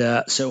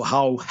 and so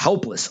how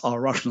helpless are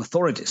Russian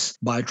authorities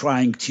by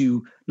trying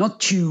to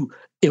not to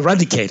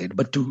eradicate it,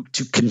 but to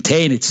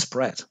contain its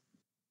spread.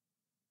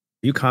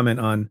 You comment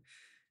on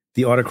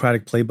the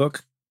autocratic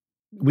playbook.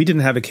 We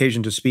didn't have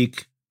occasion to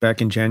speak back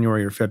in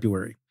January or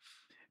February,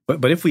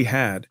 but if we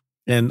had,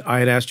 and I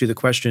had asked you the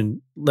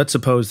question, let's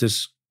suppose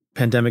this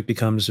pandemic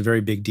becomes a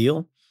very big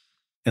deal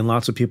and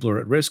lots of people are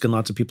at risk and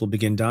lots of people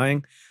begin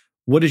dying.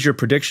 What is your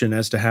prediction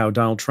as to how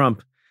Donald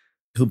Trump,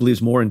 who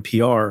believes more in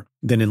PR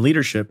than in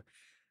leadership,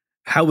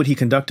 how would he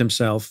conduct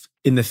himself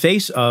in the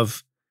face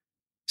of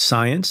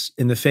science,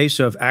 in the face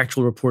of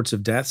actual reports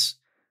of deaths?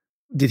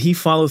 Did he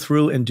follow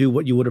through and do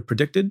what you would have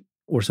predicted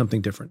or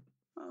something different?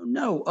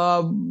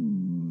 No,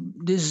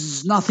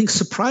 there's nothing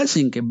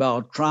surprising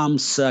about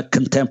Trump's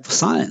contempt for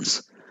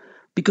science,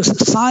 because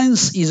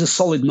science is a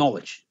solid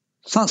knowledge.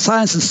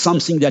 Science is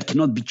something that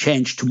cannot be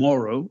changed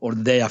tomorrow or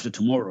the day after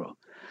tomorrow.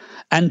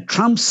 And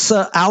Trump's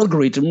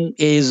algorithm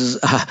is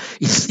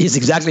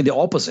exactly the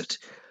opposite.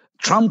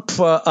 Trump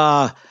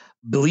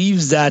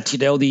believes that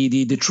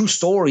the true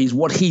story is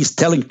what he's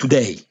telling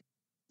today,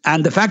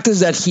 and the fact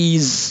is that he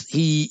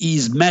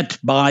is met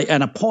by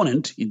an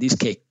opponent, in this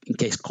case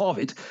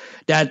COVID,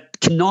 that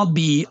cannot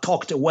be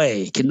talked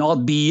away,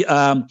 cannot be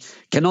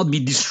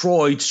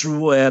destroyed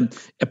through a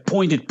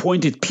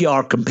pointed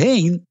PR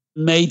campaign.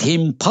 Made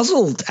him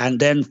puzzled and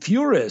then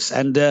furious,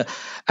 and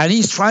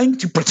he's trying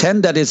to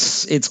pretend that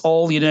it's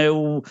all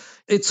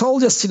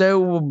just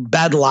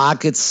bad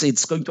luck.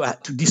 It's going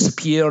to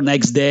disappear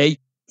next day.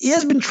 He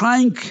has been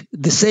trying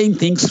the same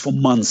things for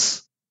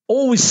months,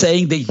 always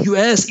saying the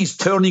U.S. is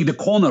turning the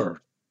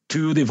corner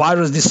to the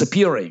virus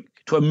disappearing,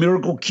 to a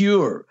miracle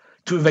cure,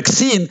 to a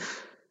vaccine.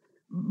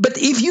 But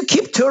if you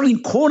keep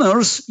turning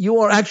corners,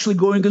 you are actually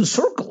going in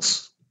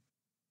circles.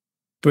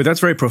 But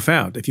that's very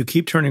profound. If you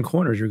keep turning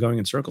corners, you're going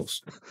in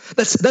circles.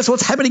 That's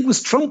what's happening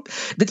with Trump.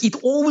 That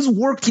it always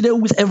worked,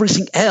 with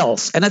everything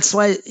else, and that's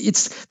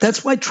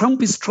why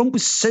Trump is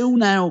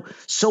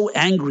so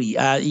angry.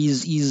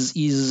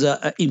 He's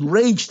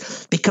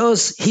enraged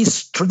because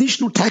his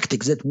traditional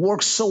tactics that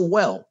work so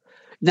well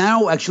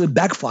now actually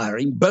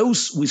backfiring,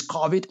 both with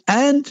COVID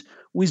and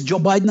with Joe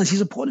Biden as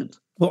his opponent.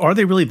 Well, are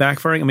they really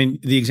backfiring? I mean,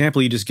 the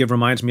example you just give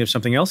reminds me of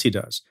something else he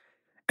does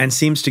and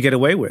seems to get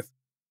away with.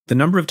 The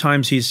number of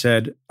times he's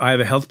said, I have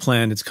a health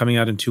plan, it's coming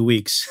out in 2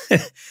 weeks.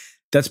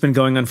 That's been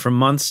going on for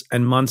months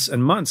and months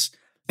and months.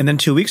 And then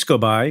 2 weeks go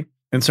by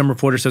and some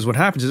reporter says what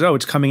happens is,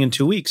 it's coming in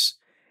 2 weeks.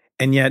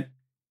 And yet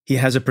he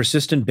has a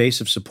persistent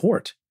base of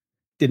support.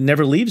 It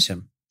never leaves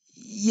him.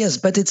 Yes,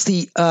 but it's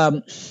the...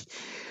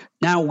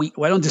 Now,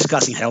 we're not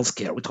discussing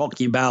healthcare. We're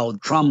talking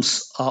about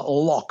Trump's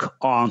lock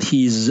on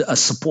his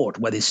support,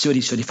 whether it's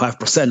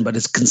 30-35%, but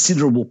it's a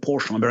considerable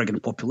portion of the American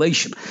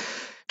population.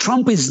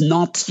 Trump is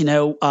not,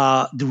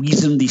 the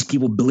reason these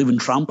people believe in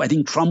Trump. I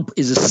think Trump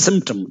is a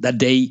symptom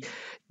that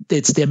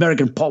it's the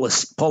American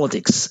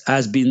politics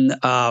has been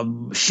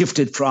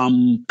shifted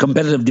from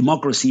competitive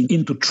democracy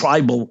into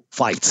tribal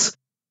fights.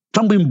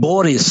 Trump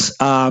embodies,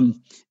 I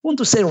want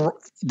to say,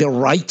 the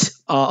right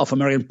of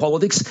American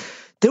politics.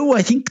 Though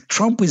I think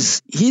Trump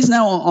he's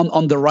now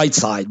on the right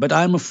side, but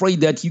I'm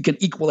afraid that you can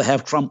equally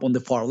have Trump on the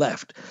far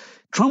left.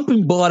 Trump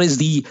embodies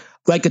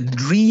like a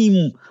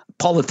dream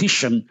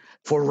politician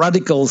for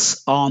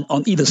radicals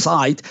on either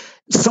side,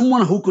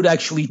 someone who could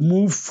actually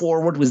move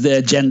forward with the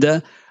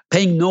agenda,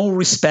 paying no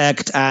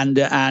respect and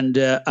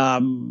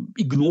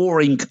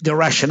ignoring the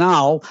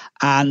rationale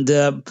and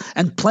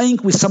playing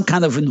with some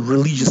kind of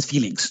religious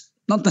feelings.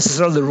 Not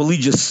necessarily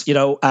religious,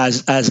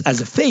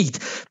 as a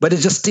faith, but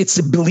it's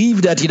a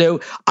belief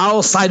that,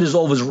 our side is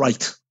always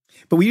right.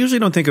 But we usually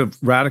don't think of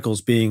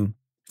radicals being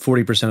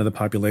 40% of the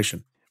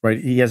population, right?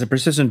 He has a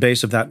persistent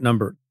base of that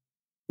number.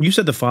 You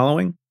said the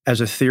following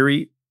as a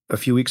theory a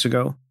few weeks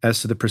ago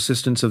as to the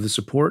persistence of the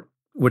support,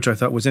 which I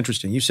thought was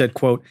interesting. You said,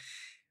 quote,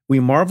 "We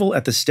marvel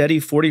at the steady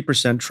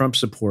 40% Trump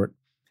support,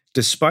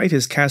 despite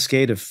his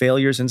cascade of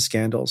failures and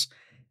scandals.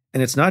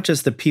 And it's not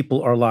just that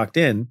people are locked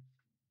in."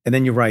 And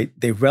then you write,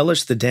 "They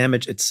relish the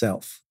damage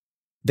itself.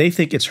 They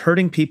think it's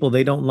hurting people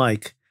they don't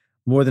like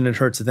more than it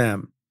hurts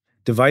them.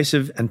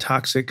 Divisive and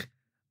toxic,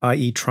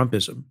 i.e.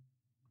 Trumpism."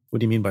 What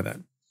do you mean by that?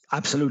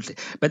 Absolutely.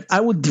 But I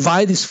would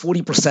divide this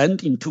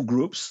 40% in two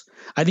groups.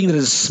 I think there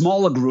is a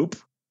smaller group,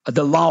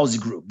 the lousy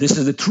group. This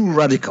is the true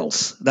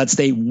radicals.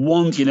 They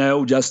want,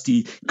 just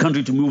the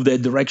country to move their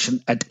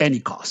direction at any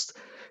cost.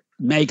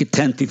 make it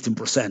 10,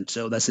 15%.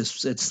 So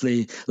it's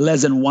the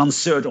less than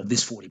 1/3 of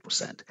this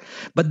 40%.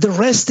 But the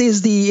rest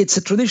it's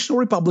a traditional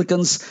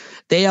Republicans.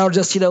 They are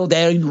just,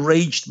 they're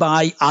enraged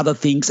by other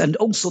things. And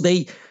also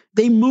they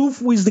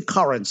move with the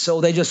current.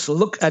 So they just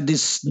look at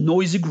this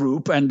noisy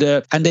group and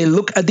they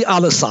look at the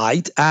other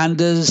side, and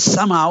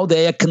somehow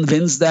they are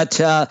convinced that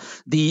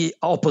the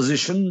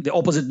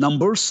opposite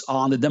numbers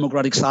on the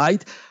Democratic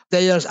side,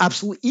 they are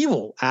absolutely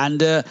evil, and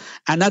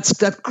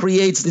that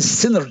creates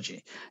this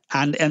synergy,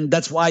 and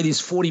that's why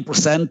this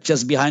 40%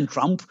 just behind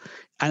Trump,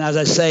 and as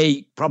I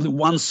say, probably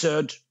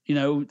 1/3,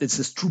 it's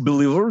just true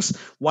believers,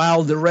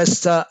 while the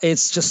rest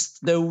it's just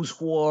those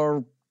who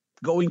are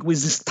going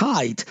with this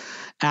tide.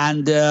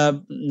 And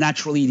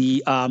naturally,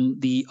 the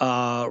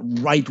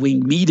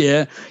right-wing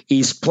media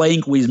is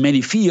playing with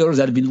many fears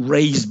that have been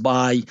raised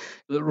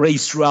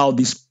throughout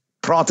this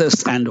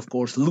protest and, of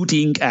course,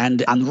 looting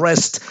and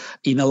unrest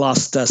in the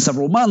last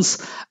several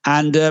months.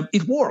 And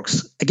it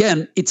works.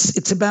 Again,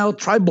 it's about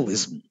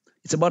tribalism.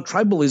 It's about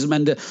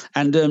tribalism,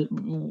 and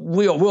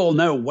we all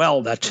know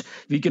well that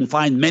we can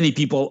find many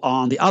people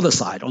on the other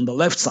side, on the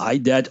left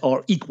side, that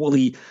are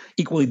equally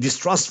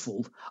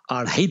distrustful,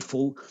 are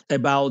hateful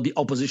about the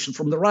opposition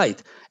from the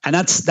right, and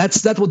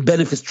that's what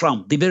benefits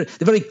Trump. The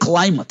very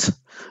climate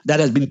that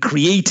has been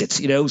created,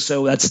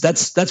 So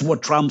that's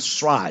what Trump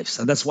strives,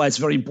 and that's why it's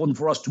very important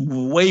for us to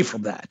move away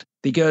from that.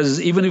 Because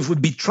even if we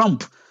beat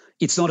Trump,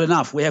 it's not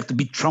enough. We have to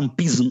beat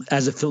Trumpism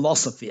as a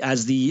philosophy,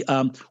 as the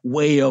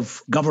way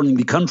of governing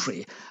the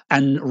country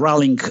and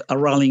rallying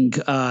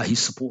his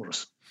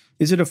supporters.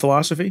 Is it a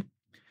philosophy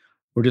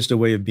or just a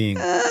way of being?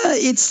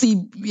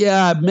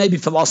 Maybe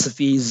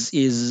philosophy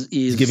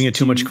is giving it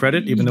too much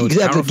credit, even though it's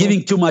exactly powerful?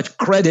 Giving too much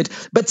credit,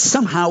 but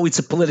somehow it's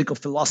a political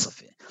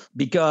philosophy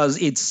because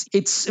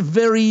it's a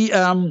very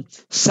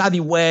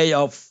savvy way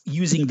of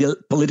using the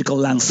political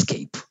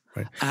landscape.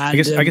 Right.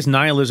 And, I guess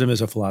nihilism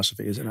is a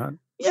philosophy, is it not?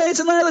 Yeah,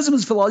 it's a nihilism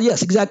is philosophy.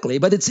 Yes, exactly.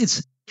 But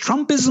it's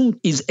Trumpism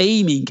is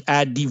aiming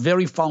at the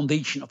very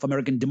foundation of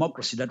American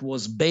democracy that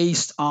was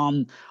based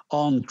on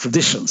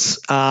traditions,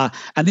 and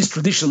these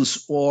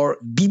traditions are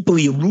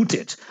deeply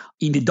rooted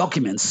in the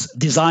documents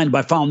designed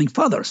by founding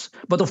fathers.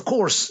 But of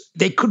course,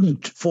 they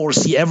couldn't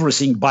foresee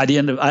everything at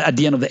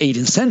the end of the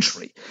 18th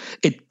century.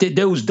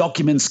 Those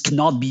documents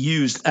cannot be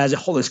used as a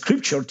holy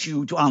scripture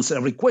to answer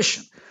every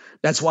question.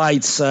 That's why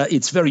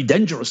it's very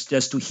dangerous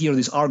just to hear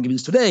these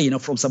arguments today,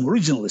 from some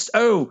originalists.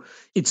 Oh,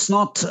 it's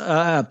not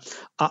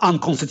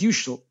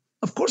unconstitutional.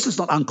 Of course, it's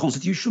not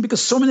unconstitutional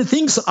because so many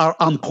things are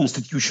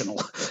unconstitutional.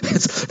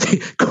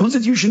 The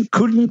Constitution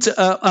couldn't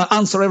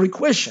answer every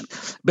question.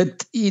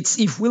 But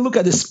if we look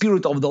at the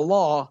spirit of the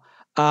law,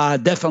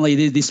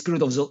 definitely the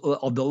spirit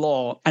of the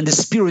law and the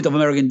spirit of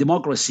American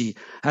democracy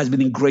has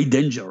been in great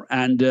danger.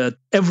 And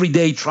every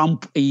day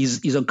Trump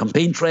is on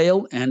campaign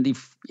trail, and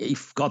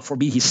if God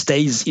forbid he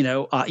stays in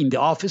the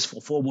office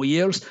for 4 more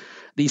years,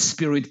 this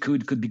spirit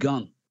could be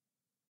gone.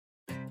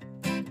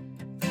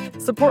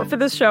 Support for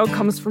this show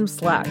comes from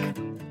Slack.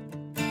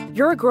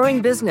 You're a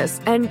growing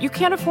business and you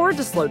can't afford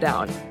to slow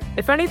down.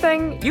 If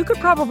anything, you could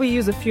probably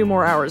use a few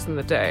more hours in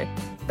the day.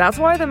 That's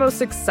why the most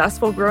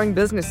successful growing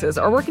businesses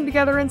are working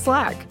together in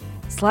Slack.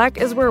 Slack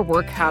is where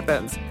work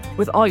happens,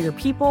 with all your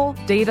people,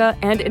 data,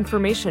 and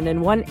information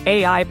in one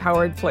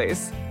AI-powered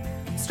place.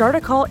 Start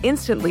a call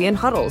instantly in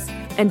huddles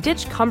and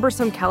ditch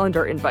cumbersome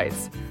calendar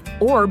invites.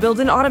 Or build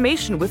an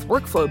automation with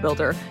Workflow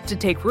Builder to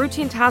take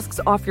routine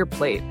tasks off your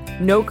plate.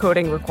 No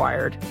coding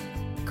required.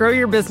 Grow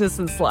your business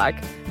in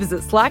Slack.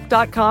 Visit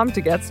slack.com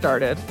to get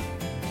started.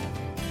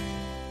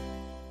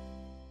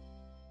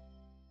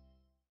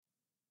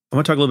 I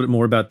want to talk a little bit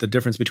more about the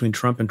difference between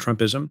Trump and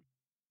Trumpism,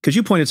 because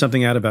you pointed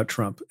something out about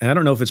Trump, and I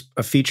don't know if it's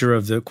a feature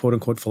of the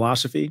quote-unquote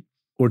philosophy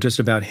or just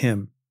about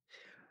him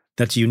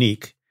that's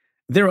unique.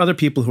 There are other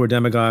people who are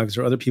demagogues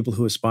or other people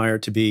who aspire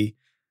to be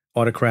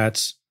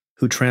autocrats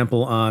who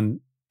trample on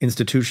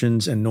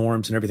institutions and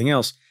norms and everything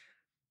else.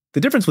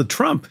 The difference with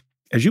Trump,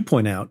 as you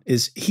point out,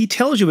 is he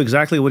tells you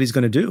exactly what he's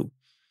going to do.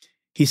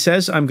 He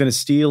says, I'm going to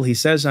steal. He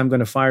says, I'm going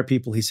to fire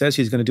people. He says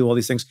he's going to do all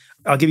these things.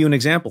 I'll give you an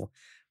example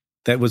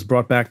that was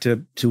brought back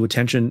to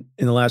attention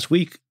in the last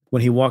week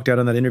when he walked out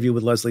on that interview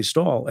with Leslie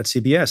Stahl at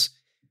CBS.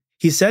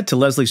 He said to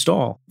Leslie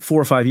Stahl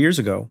 4 or 5 years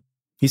ago,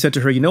 he said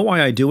to her, you know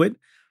why I do it?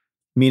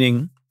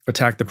 Meaning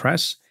attack the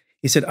press.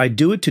 He said, I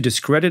do it to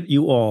discredit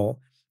you all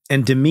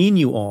and demean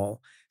you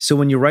all. So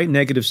when you write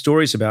negative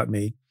stories about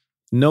me,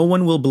 no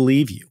one will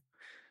believe you.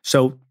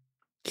 So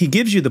he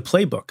gives you the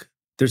playbook.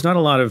 There's not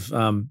a lot of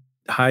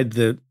hide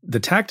the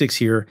tactics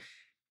here.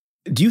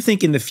 Do you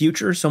think in the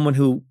future, someone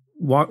who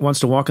wants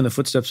to walk in the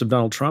footsteps of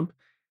Donald Trump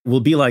will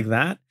be like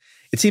that?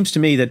 It seems to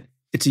me that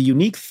it's a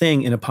unique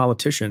thing in a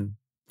politician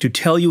to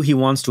tell you he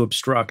wants to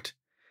obstruct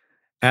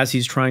as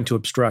he's trying to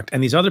obstruct.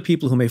 And these other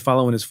people who may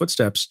follow in his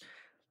footsteps,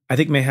 I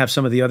think may have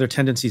some of the other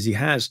tendencies he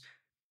has.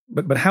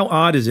 But how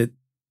odd is it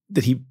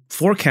that he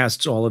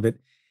forecasts all of it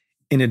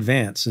in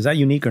advance? Is that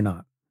unique or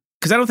not?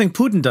 Because I don't think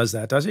Putin does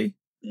that, does he?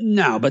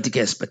 No, but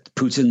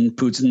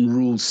Putin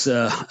rules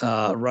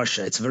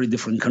Russia. It's a very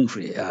different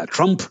country.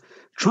 Trump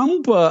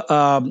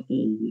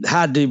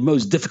had the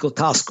most difficult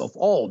task of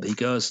all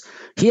because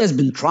he has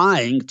been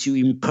trying to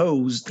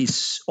impose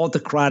this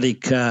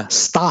autocratic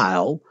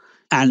style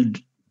and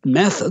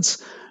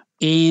methods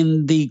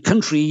in the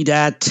country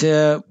that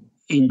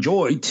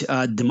enjoyed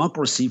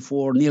democracy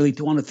for nearly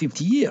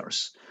 250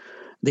 years.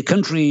 The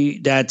country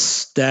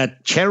that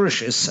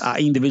cherishes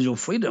individual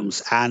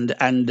freedoms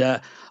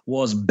and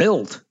was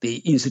built, the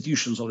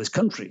institutions of this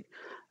country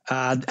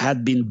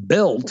had been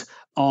built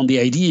on the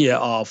idea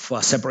of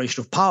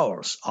separation of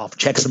powers, of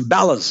checks and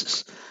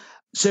balances.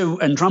 So,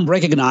 and Trump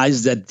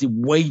recognized that the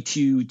way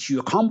to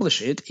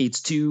accomplish it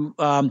is to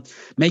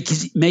make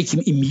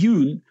him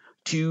immune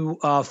to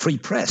free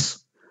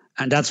press.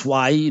 And that's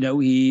why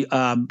he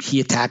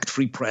attacked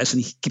free press,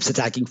 and he keeps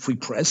attacking free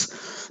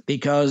press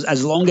because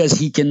as long as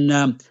he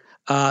can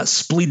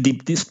split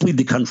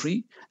the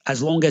country,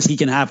 as long as he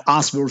can have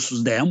us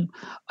versus them,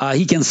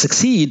 he can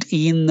succeed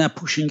in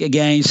pushing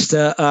against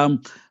the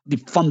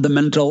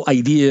fundamental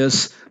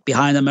ideas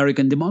behind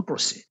American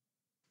democracy.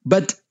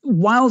 But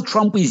while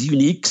Trump is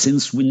unique,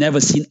 since we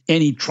never seen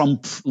any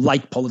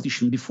Trump-like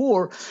politician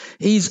before,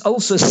 he's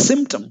also a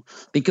symptom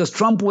because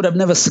Trump would have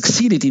never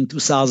succeeded in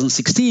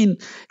 2016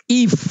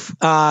 if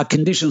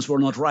conditions were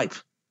not ripe.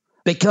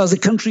 Because the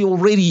country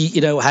already,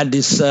 had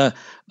this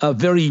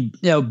very,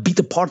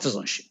 bitter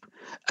partisanship,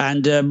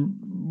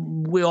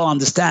 and we all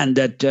understand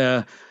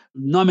that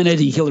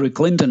nominating Hillary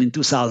Clinton in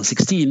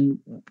 2016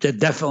 that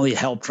definitely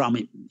helped Trump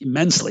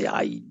immensely.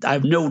 I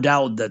have no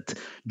doubt that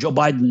Joe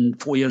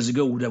Biden 4 years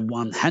ago would have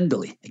won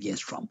handily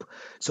against Trump.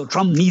 So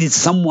Trump needed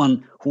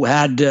someone who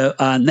had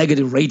a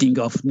negative rating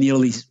of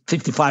nearly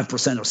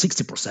 55% or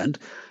 60%,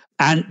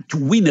 and to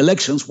win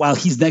elections while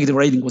his negative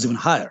rating was even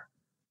higher.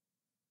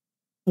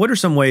 What are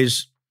some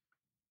ways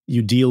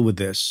you deal with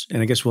this?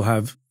 And I guess we'll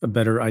have a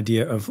better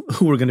idea of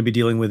who we're going to be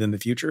dealing with in the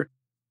future.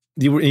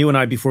 You and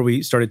I, before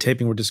we started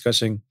taping, were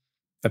discussing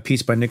a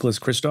piece by Nicholas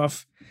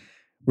Kristof,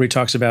 where he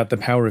talks about the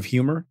power of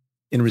humor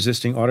in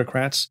resisting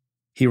autocrats.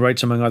 He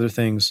writes, among other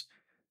things,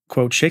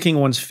 quote, shaking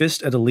one's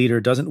fist at a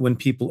leader doesn't win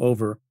people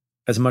over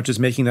as much as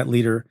making that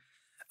leader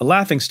a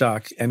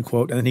laughingstock, end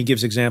quote. And then he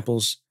gives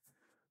examples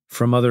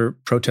from other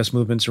protest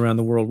movements around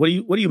the world. What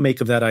do you make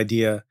of that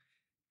idea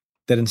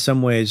that in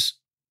some ways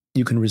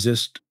you can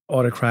resist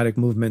autocratic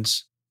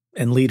movements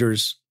and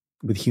leaders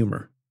with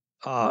humor?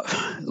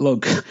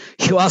 Look,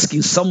 you're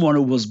asking someone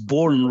who was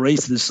born and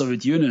raised in the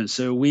Soviet Union.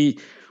 So we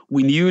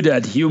knew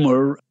that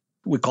humor,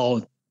 we call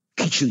it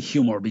kitchen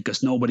humor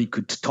because nobody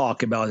could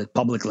talk about it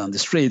publicly on the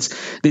streets.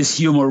 This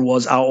humor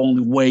was our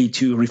only way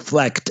to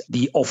reflect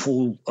the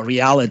awful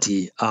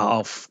reality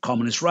of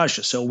communist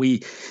Russia. So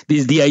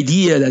the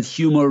idea that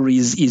humor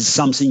is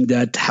something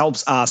that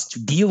helps us to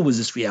deal with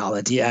this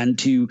reality and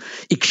to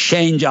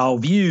exchange our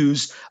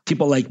views.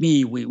 People like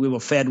me, we were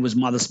fed with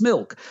mother's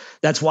milk.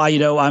 That's why,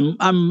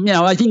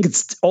 I think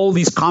it's all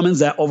these comments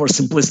that are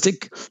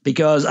oversimplistic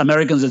because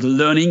Americans are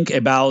learning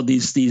about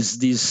this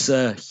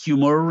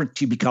humor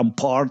to become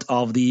part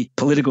of the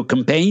political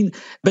campaign.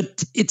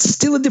 But it's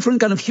still a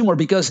different kind of humor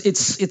because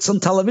it's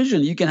on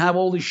television. You can have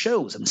all these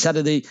shows,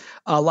 Saturday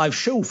Live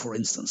Show, for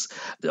instance,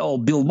 or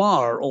Bill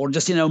Maher, or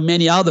just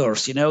many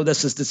others.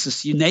 This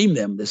is you name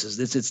them.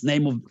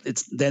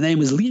 Their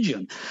name is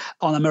Legion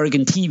on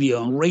American TV,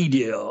 on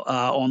radio,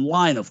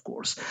 online, of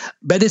course.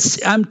 But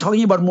I'm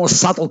talking about more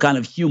subtle kind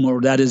of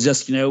humor that is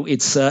just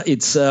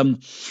it's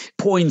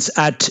points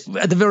at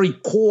the very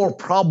core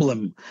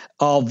problem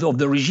of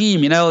the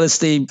regime.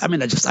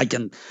 I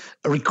can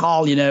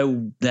recall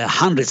the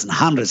hundreds and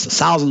hundreds of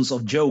thousands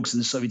of jokes in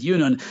the Soviet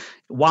Union.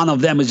 One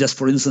of them is just,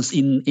 for instance,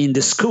 in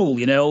the school,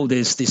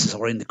 this is,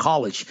 or in the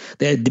college,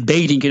 they're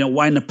debating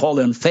why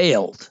Napoleon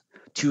failed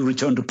to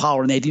return to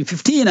power in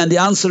 1815, and the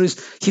answer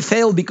is he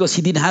failed because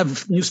he didn't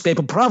have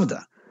newspaper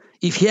Pravda.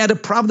 If he had a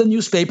Pravda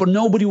newspaper,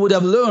 nobody would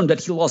have learned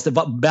that he lost the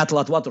battle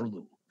at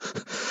Waterloo.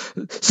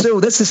 So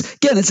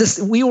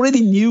we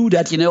already knew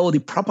that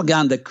the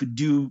propaganda could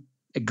do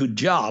a good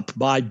job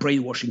by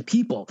brainwashing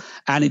people,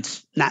 and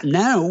it's not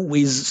now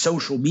with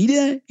social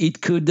media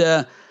it could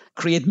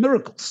create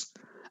miracles.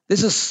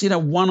 This is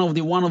one of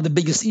the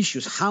biggest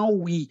issues: how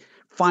we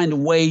find a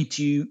way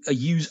to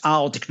use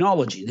our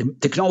technology, the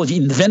technology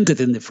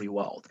invented in the free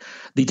world,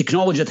 the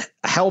technology that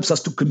helps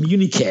us to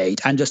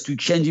communicate and just to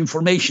exchange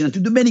information and to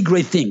do many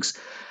great things.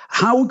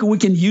 How we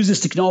can use this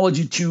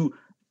technology to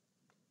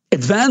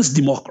advance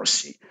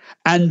democracy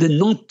and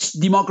not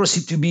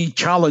democracy to be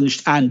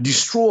challenged and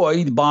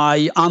destroyed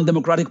by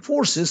undemocratic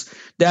forces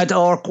that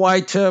are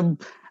quite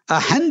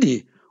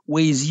handy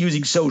with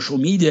using social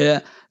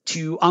media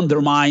to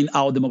undermine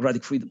our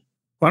democratic freedom.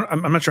 Well,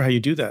 I'm not sure how you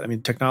do that. I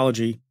mean,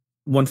 technology,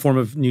 one form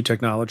of new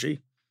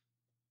technology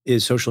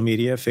is social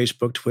media,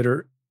 Facebook,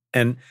 Twitter,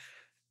 and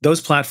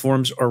those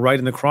platforms are right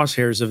in the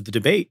crosshairs of the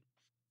debate,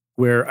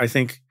 where I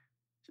think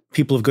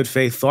people of good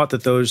faith thought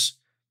that those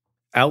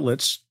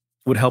outlets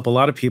would help a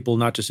lot of people,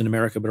 not just in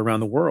America, but around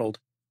the world,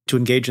 to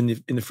engage in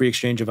the free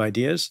exchange of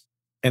ideas.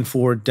 and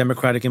for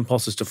democratic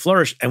impulses to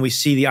flourish. And we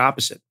see the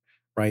opposite,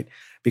 right?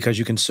 Because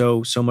you can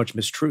sow so much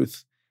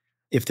mistruth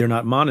if they're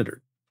not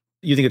monitored.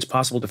 You think it's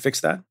possible to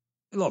fix that?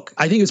 Look,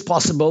 I think it's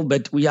possible,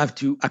 but we have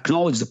to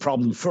acknowledge the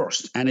problem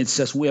first. And it's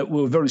just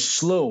we're very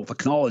slow of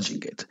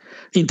acknowledging it.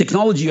 In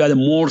technology, you had a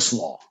Moore's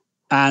law.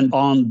 And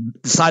on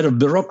the side of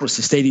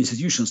bureaucracy, state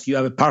institutions, you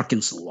have a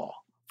Parkinson law.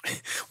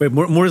 Wait,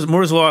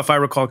 Moore's law, if I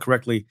recall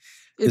correctly,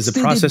 is the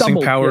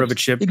processing power of a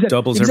chip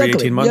doubles every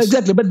 18 months? Yeah,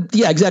 exactly. But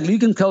yeah, exactly. You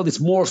can call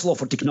this Moore's law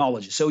for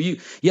technology. So you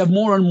have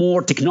more and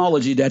more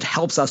technology that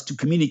helps us to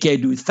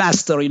communicate, do it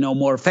faster,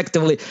 more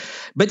effectively.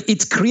 But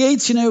it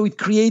creates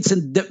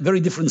a very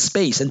different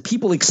space. And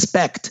people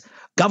expect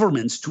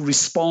governments to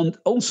respond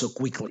also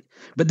quickly.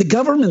 But the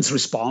government's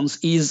response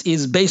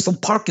is based on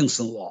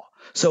Parkinson law.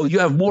 So you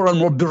have more and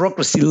more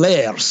bureaucracy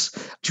layers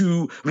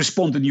to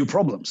respond to new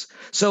problems.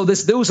 So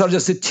those are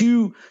just the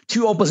two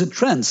opposite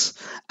trends.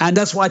 And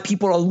that's why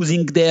people are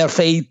losing their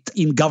faith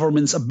in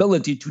government's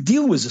ability to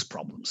deal with these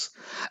problems.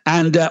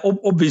 And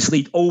obviously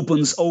it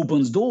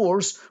opens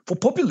doors for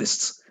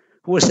populists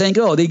who are saying,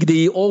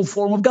 the old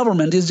form of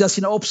government is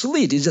just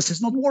obsolete.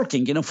 It's not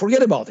working.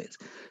 Forget about it.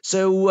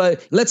 So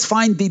let's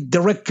find the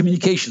direct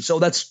communication. So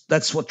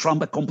that's what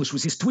Trump accomplished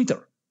with his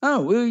Twitter.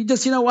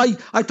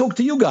 I talk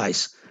to you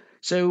guys.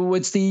 So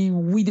it's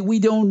we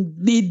don't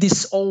need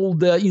these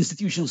old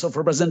institutions of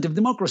representative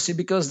democracy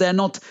because they're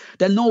no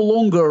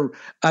longer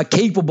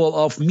capable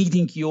of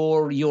meeting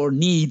your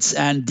needs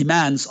and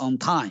demands on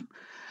time.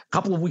 A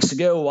couple of weeks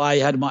ago, I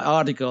had my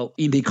article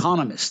in The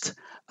Economist,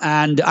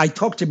 and I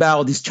talked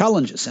about these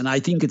challenges. And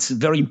I think it's a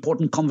very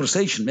important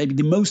conversation, maybe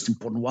the most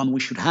important one we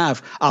should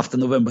have after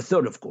November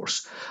 3rd, of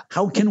course.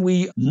 How can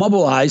we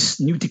mobilize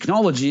new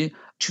technology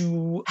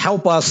to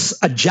help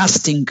us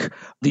adjusting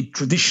the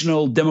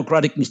traditional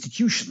democratic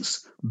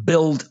institutions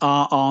built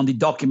on the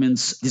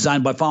documents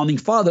designed by founding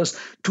fathers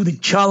to the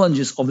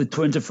challenges of the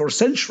 21st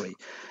century?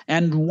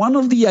 And one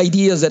of the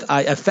ideas that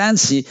I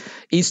fancy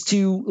is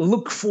to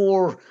look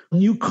for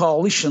new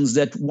coalitions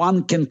that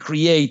one can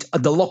create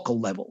at the local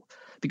level.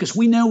 Because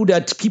we know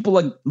that people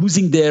are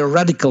losing their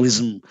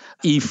radicalism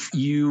if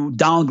you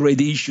downgrade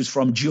the issues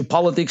from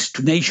geopolitics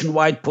to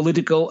nationwide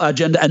political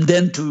agenda and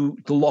then to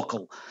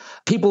local.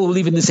 People who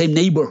live in the same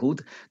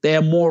neighborhood, they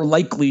are more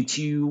likely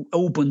to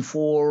open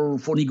for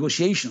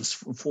negotiations,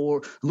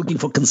 for looking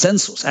for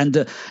consensus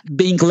and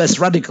being less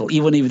radical,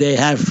 even if they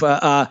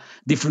have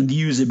different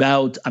views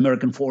about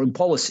American foreign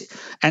policy.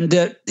 And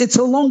it's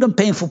a long and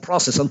painful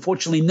process.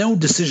 Unfortunately, no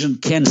decision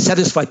can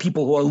satisfy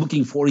people who are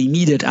looking for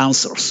immediate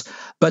answers.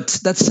 But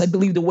that's, I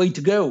believe, the way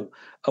to go.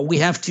 We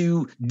have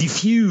to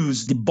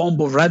diffuse the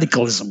bomb of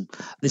radicalism,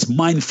 these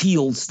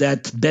minefields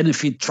that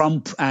benefit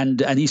Trump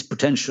and his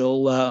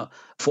potential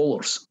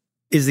followers.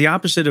 Is the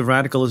opposite of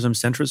radicalism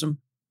centrism?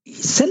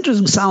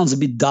 Centrism sounds a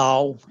bit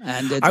dull.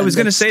 I was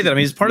going to say that. I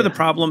mean, it's part of the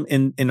problem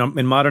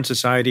in modern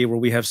society where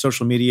we have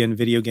social media and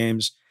video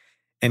games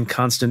and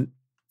constant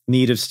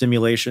need of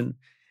stimulation.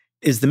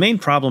 Is the main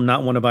problem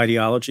not one of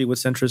ideology with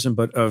centrism,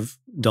 but of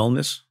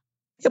dullness?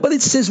 Yeah, but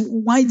it says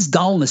why it's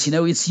dullness.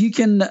 You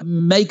can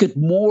make it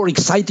more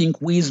exciting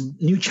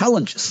with new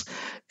challenges.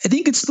 I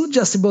think it's not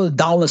just about the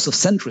dullness of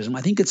centrism.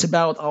 I think it's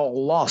about our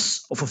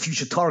loss of a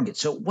future target.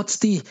 So what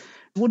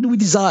do we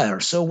desire?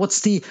 So what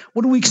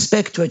do we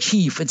expect to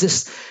achieve? It's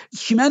just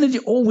humanity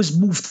always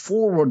moved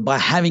forward by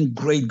having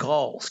great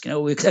goals,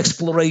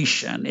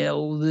 exploration,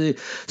 the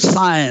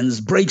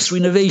science, breakthrough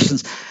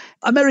innovations.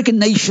 American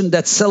nation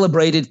that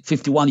celebrated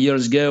 51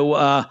 years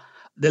ago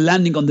the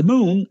landing on the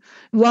moon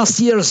last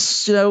year,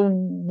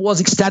 was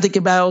ecstatic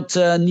about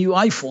new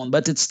iPhone,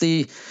 but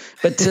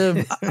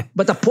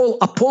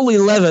Apollo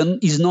 11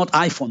 is not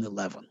iPhone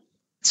 11.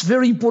 It's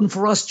very important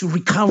for us to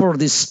recover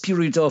this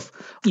spirit of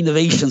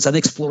innovations and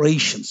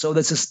exploration. So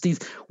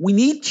we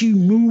need to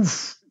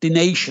move the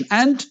nation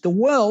and the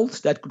world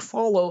that could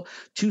follow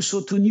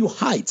to new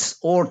heights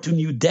or to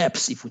new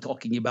depths if we're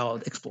talking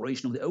about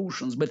exploration of the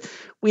oceans. But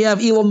we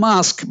have Elon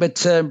Musk,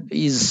 but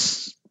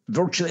is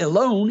virtually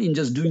alone in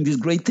just doing these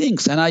great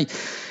things. And I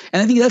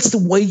think that's the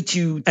way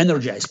to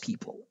energize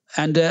people.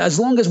 And as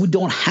long as we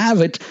don't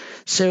have it,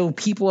 so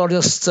people are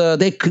just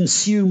they're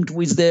consumed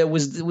with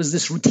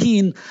this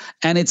routine,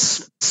 and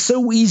it's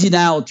so easy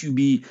now to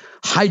be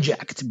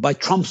hijacked by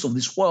Trumps of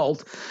this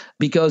world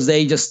because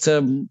they just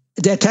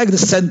they attack the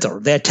center,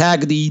 they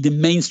attack the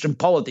mainstream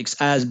politics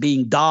as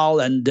being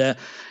dull and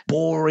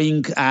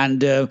boring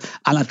and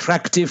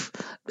unattractive,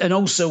 and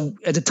also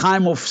at the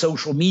time of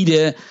social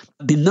media,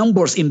 the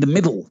numbers in the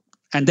middle.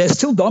 And they're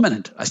still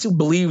dominant. I still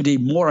believe the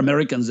more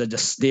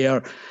Americans they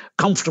are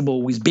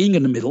comfortable with being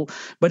in the middle.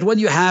 But when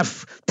you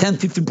have 10,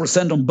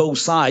 15% on both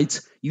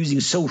sides using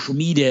social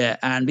media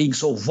and being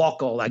so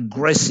vocal,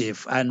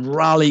 aggressive, and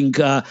rallying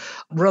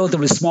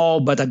relatively small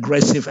but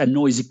aggressive and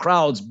noisy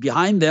crowds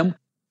behind them,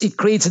 it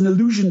creates an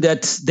illusion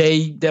that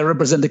they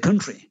represent the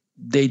country.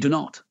 They do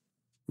not.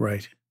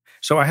 Right.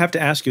 So I have to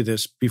ask you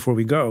this before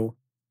we go.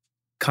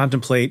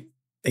 Contemplate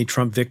a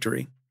Trump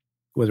victory,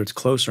 whether it's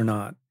close or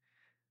not.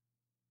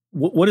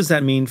 What does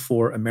that mean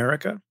for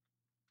America?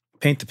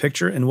 paint the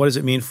picture? And what does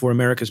it mean for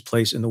America's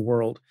place in the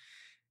world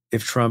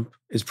if Trump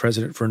is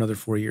president for another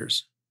 4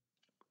 years?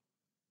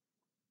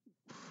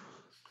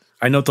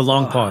 I note the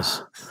long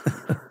pause.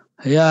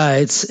 Yeah,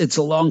 it's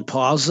a long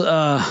pause.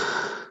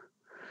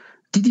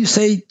 Did you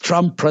say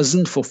Trump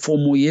president for 4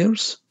 more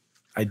years?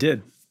 I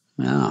did.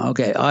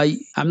 Okay.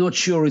 I'm not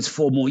sure it's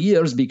 4 more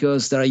years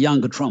because there are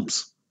younger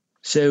Trumps.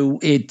 So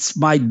it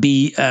might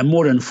be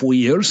more than 4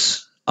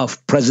 years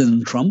of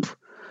President Trump,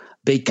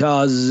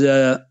 because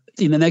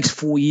in the next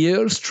 4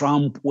 years,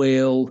 Trump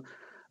will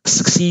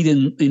succeed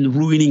in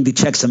ruining the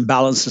checks and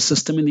balances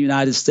system in the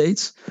United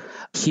States.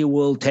 He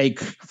will take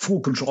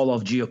full control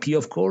of GOP,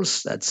 of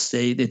course.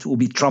 It will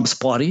be Trump's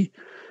party.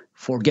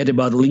 Forget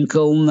about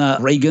Lincoln,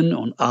 Reagan,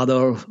 and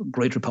other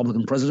great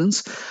Republican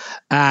presidents.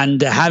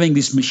 And having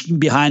this machine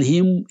behind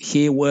him,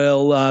 he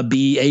will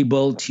be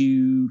able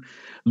to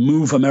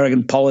move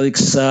American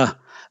politics,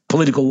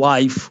 political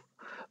life,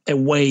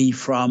 away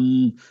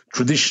from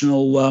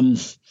traditional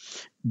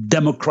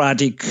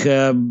democratic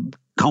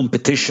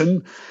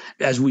competition.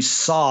 As we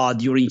saw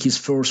during his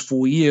first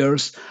 4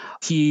 years,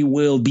 he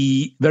will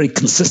be very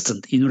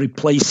consistent in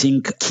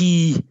replacing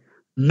key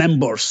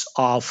members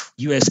of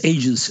U.S.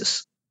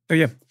 agencies. Oh,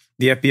 yeah.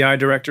 The FBI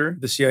director,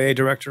 the CIA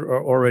director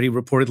are already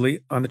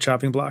reportedly on the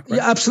chopping block, right?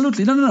 Yeah,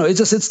 absolutely. No.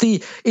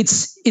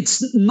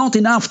 It's not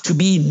enough to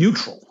be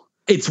neutral.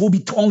 It will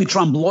be only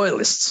Trump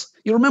loyalists.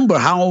 You remember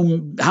how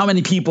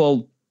many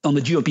people on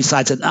the GOP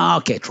side said,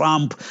 okay,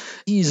 Trump,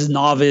 he's a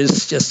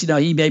novice, just,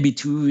 he may be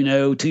too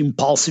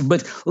impulsive.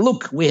 But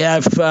look, we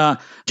have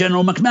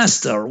General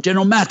McMaster,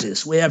 General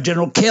Mattis, we have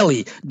General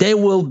Kelly. They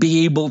will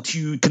be able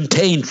to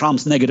contain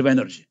Trump's negative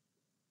energy.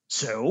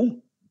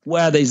 So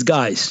where are these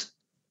guys?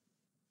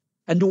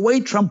 And the way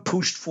Trump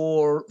pushed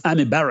for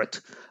Amy Barrett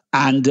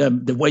and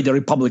the way the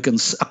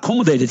Republicans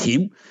accommodated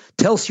him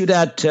tells you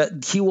that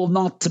he will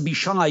not be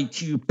shy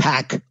to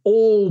pack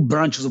all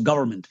branches of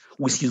government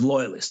with his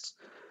loyalists.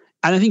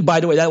 And I think, by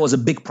the way, that was a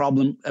big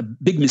problem, a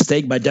big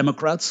mistake by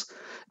Democrats,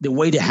 the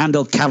way they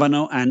handled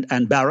Kavanaugh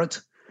and Barrett.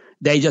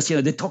 They just,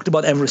 they talked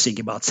about everything,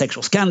 about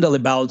sexual scandal,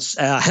 about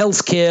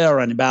health care,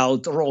 and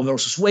about Roe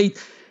versus Wade.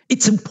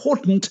 It's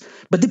important,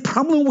 but the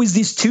problem with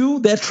these two,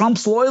 they're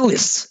Trump's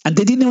loyalists, and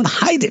they didn't even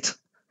hide it.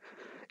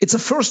 It's the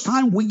first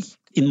time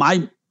in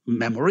my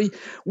memory,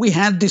 we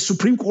had the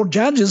Supreme Court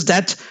judges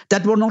that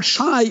were not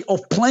shy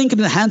of playing in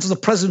the hands of the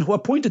president who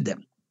appointed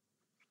them.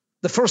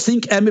 The first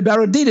thing Amy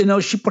Barrett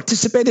did, she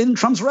participated in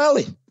Trump's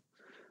rally.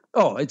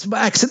 Oh, it's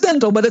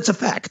accidental, but it's a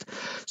fact.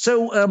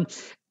 So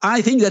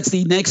I think that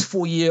the next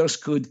 4 years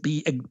could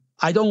be,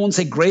 I don't want to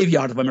say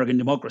graveyard of American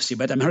democracy,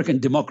 but American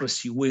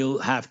democracy will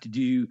have to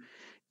do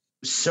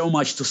so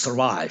much to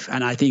survive.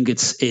 And I think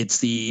it's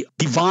the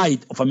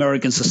divide of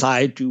American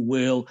society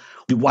will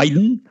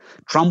widen.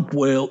 Trump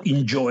will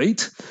enjoy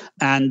it.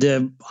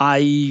 And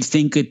I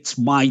think it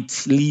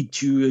might lead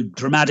to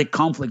dramatic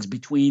conflicts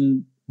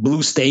between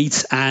blue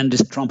states and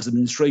Trump's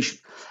administration.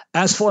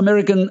 As for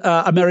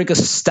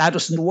America's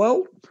status in the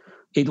world,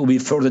 it will be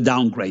further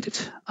downgraded.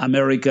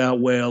 America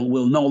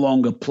will no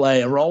longer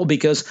play a role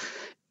because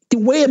the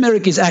way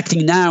America is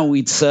acting now,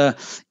 it's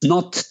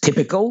not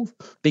typical,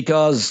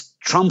 because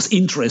Trump's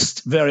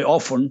interest very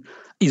often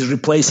is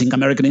replacing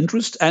American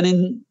interest. And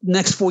in the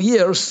next 4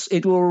 years,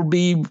 it will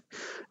be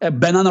a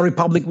banana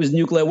republic with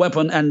nuclear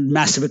weapon and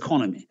massive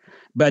economy.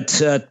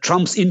 But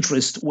Trump's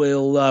interest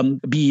will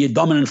be a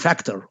dominant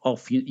factor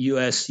of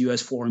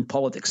U.S. foreign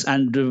politics.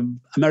 And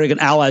American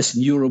allies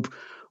in Europe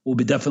will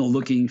be definitely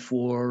looking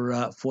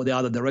for the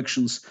other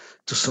directions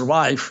to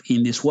survive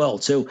in this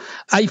world. So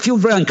I feel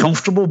very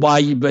uncomfortable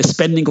by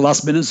spending the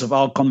last minutes of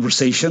our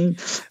conversation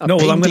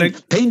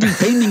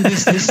painting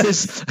this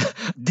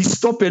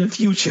dystopian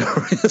future.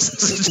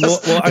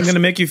 Well, I'm going to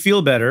make you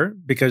feel better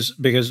because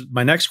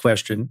my next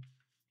question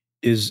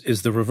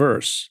is the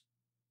reverse.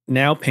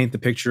 Now paint the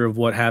picture of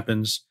what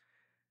happens,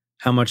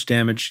 how much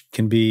damage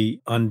can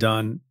be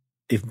undone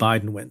if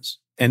Biden wins.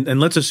 And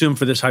let's assume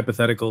for this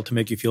hypothetical, to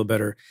make you feel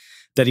better,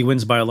 that he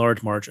wins by a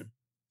large margin.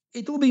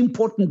 It will be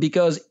important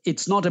because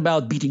it's not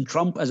about beating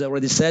Trump, as I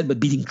already said, but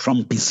beating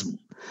Trumpism.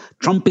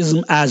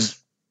 Trumpism as,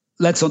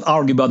 let's not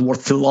argue about the word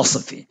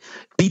philosophy,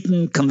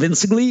 beaten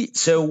convincingly.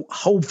 So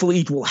hopefully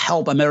it will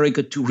help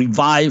America to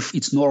revive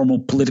its normal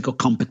political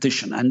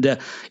competition. And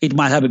it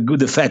might have a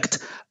good effect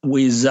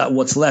with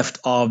what's left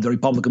of the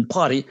Republican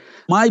Party.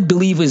 My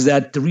belief is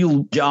that the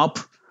real job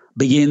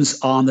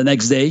begins on the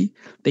next day,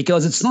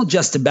 because it's not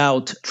just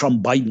about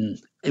Trump-Biden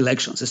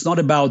elections. It's not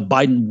about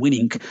Biden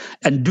winning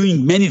and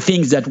doing many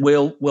things that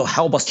will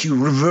help us to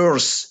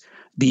reverse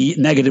the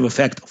negative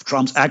effect of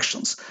Trump's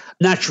actions.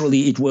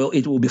 Naturally, it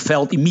will be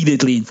felt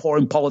immediately in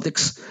foreign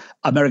politics.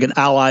 American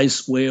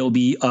allies will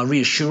be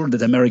reassured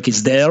that America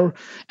is there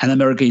and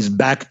America is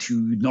back to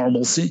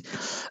normalcy.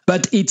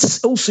 But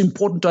it's also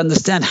important to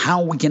understand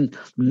how we can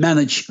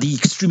manage the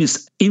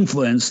extremist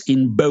influence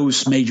in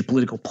both major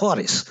political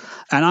parties.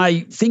 And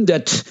I think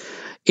that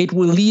it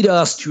will lead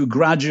us to a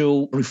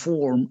gradual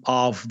reform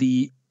of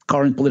the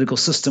current political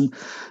system,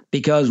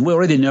 because we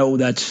already know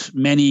that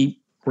many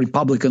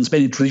Republicans,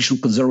 many traditional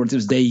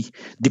conservatives, they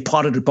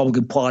departed the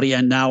Republican Party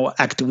and now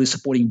actively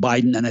supporting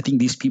Biden. And I think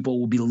these people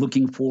will be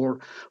looking for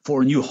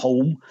a new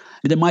home.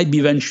 And there might be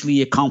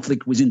eventually a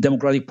conflict within the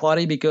Democratic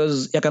Party,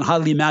 because I can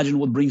hardly imagine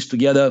what brings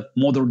together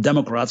moderate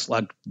Democrats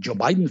like Joe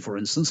Biden, for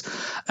instance,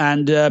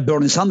 and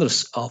Bernie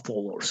Sanders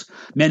followers.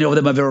 Many of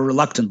them are very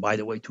reluctant, by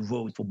the way, to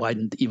vote for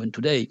Biden even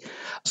today.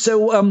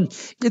 So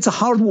it's a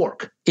hard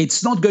work.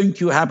 It's not going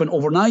to happen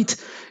overnight.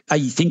 I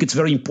think it's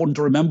very important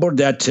to remember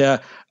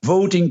that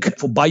voting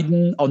for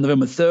Biden on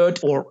November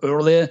 3rd or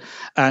earlier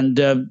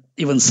and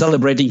even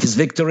celebrating his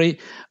victory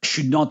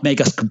should not make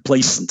us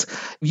complacent.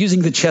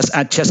 Using the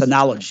chess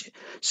analogy.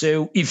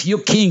 So if your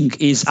king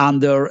is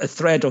under a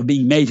threat of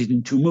being mated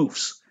in 2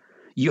 moves,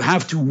 you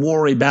have to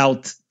worry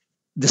about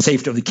the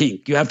safety of the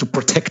king. You have to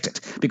protect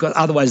it, because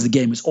otherwise the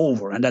game is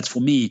over. And that's,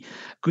 for me,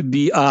 could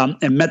be a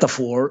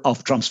metaphor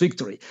of Trump's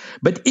victory.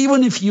 But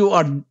even if you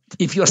are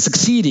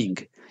succeeding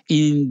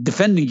in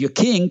defending your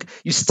king,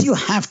 you still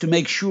have to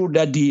make sure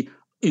that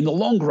in the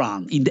long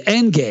run, in the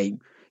end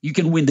game, you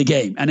can win the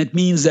game. And it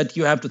means that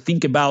you have to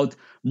think about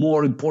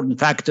more important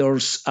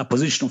factors,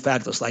 positional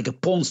factors like a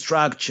pawn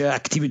structure,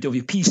 activity of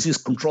your pieces,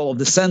 control of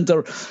the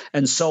center,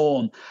 and so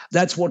on.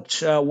 That's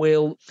what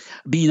will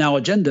be in our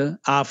agenda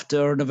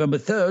after November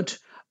 3rd,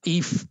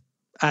 if,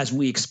 as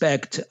we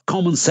expect,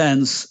 common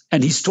sense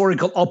and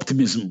historical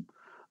optimism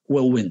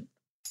will win.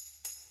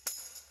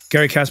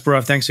 Garry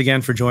Kasparov, thanks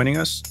again for joining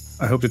us.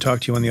 I hope to talk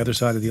to you on the other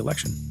side of the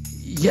election.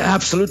 Yeah,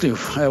 absolutely.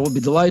 I will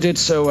be delighted.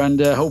 So, and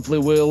hopefully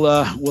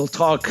we'll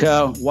talk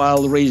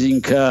while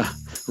raising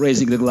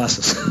the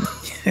glasses.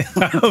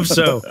 I hope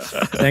so.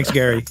 Thanks,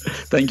 Garry.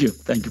 Thank you.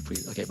 Thank you,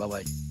 please. Okay,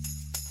 bye-bye.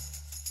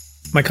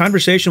 My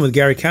conversation with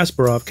Garry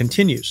Kasparov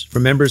continues for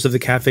members of the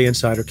Cafe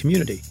Insider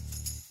community.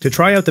 To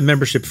try out the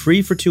membership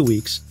free for 2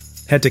 weeks,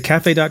 head to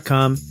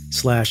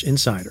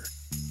cafe.com/insider.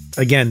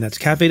 Again, that's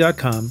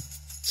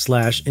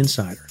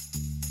cafe.com/insider.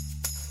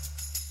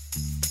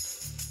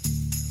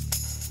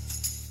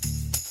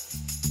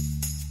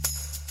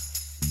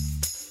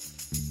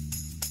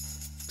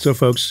 So,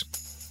 folks,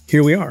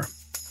 here we are.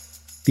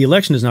 The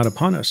election is not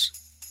upon us.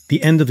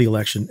 The end of the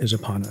election is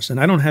upon us. And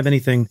I don't have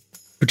anything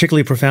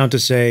particularly profound to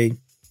say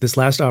this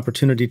last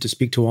opportunity to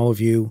speak to all of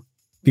you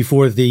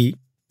before the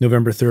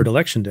November 3rd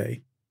election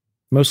day.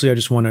 Mostly, I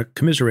just want to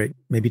commiserate,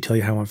 maybe tell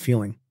you how I'm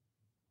feeling.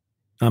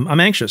 I'm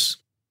anxious,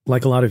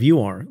 like a lot of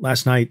you are.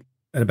 Last night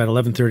at about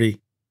 11:30,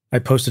 I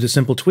posted a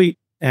simple tweet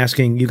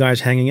asking you guys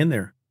hanging in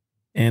there.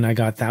 And I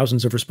got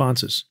thousands of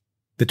responses.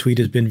 The tweet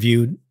has been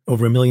viewed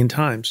over 1 million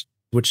times,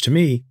 which to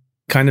me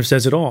kind of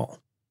says it all.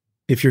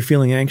 If you're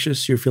feeling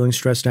anxious, you're feeling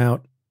stressed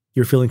out,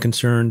 you're feeling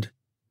concerned,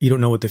 you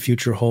don't know what the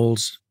future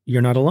holds,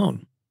 you're not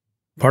alone.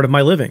 Part of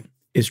my living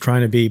is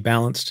trying to be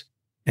balanced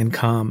and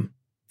calm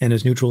and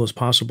as neutral as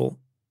possible.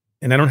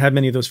 And I don't have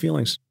many of those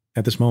feelings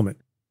at this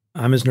moment.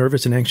 I'm as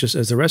nervous and anxious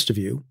as the rest of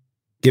you,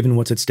 given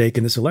what's at stake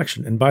in this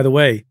election. And by the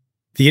way,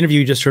 the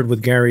interview you just heard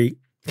with Garry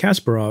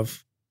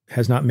Kasparov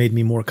has not made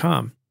me more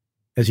calm,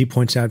 as he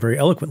points out very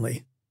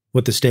eloquently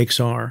what the stakes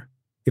are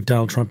if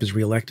Donald Trump is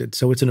reelected.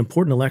 So it's an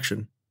important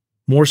election,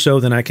 more so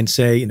than I can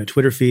say in a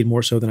Twitter feed,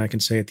 more so than I can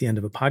say at the end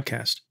of a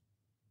podcast.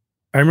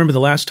 I remember the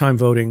last time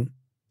voting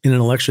in an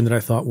election that I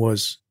thought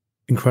was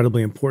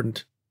incredibly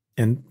important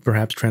and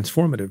perhaps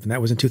transformative, and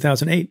that was in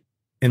 2008.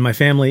 And my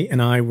family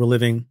and I were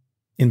living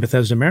in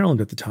Bethesda,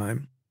 Maryland at the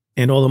time.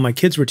 And although my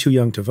kids were too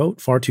young to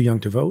vote, far too young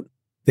to vote,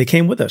 they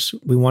came with us.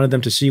 We wanted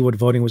them to see what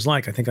voting was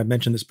like. I think I've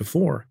mentioned this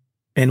before.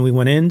 And we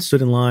went in,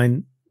 stood in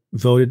line,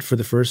 voted for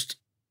the first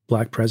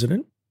Black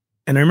president.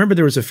 And I remember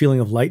there was a feeling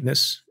of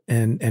lightness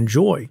and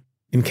joy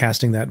in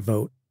casting that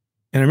vote.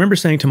 And I remember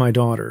saying to my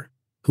daughter,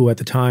 who at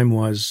the time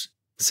was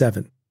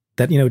 7,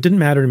 that, it didn't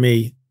matter to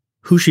me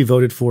who she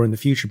voted for in the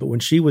future, but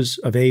when she was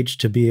of age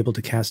to be able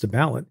to cast a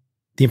ballot,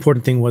 the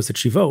important thing was that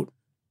she vote.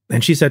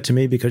 And she said to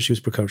me, because she was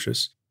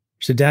precocious,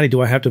 she said, "Daddy,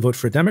 do I have to vote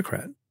for a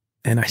Democrat?"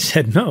 And I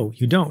said, "No,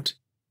 you don't.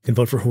 You can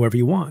vote for whoever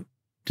you want,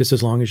 just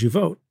as long as you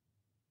vote."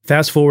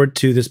 Fast forward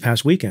to this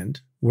past weekend,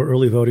 where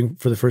early voting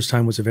for the first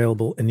time was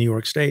available in New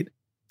York State.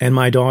 And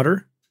my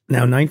daughter,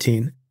 now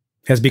 19,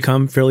 has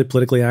become fairly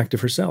politically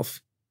active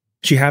herself.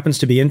 She happens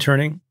to be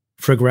interning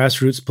for a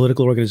grassroots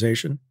political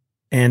organization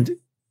and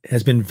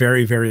has been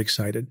very, very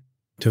excited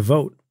to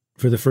vote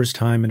for the first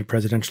time in a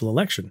presidential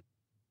election.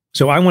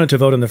 So I wanted to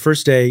vote on the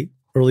first day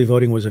early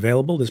voting was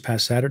available this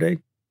past Saturday.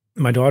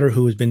 My daughter,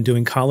 who has been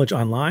doing college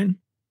online,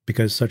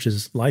 because such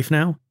is life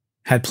now,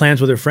 had plans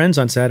with her friends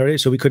on Saturday,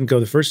 so we couldn't go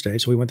the first day,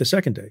 so we went the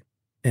second day.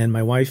 And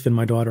my wife and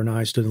my daughter and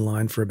I stood in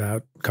line for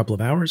about a couple of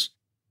hours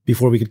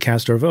before we could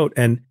cast our vote.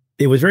 And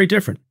it was very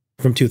different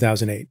from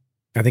 2008.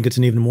 I think it's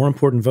an even more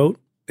important vote.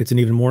 It's an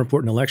even more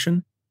important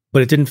election,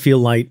 but it didn't feel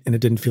light and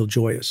it didn't feel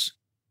joyous.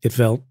 It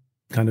felt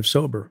kind of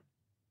sober.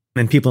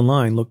 And people in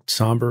line looked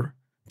somber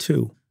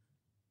too.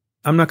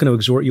 I'm not going to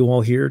exhort you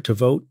all here to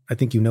vote. I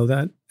think you know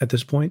that at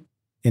this point.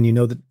 And you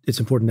know that it's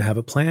important to have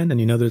a plan, and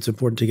you know that it's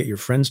important to get your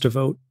friends to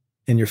vote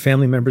and your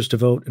family members to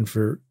vote, and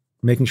for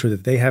making sure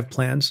that they have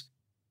plans.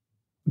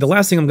 The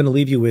last thing I'm going to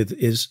leave you with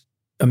is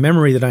a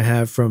memory that I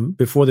have from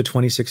before the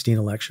 2016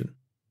 election.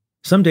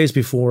 Some days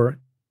before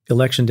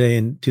Election Day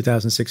in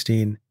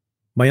 2016,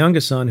 my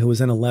youngest son, who was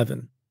then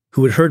 11,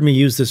 who had heard me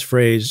use this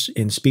phrase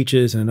in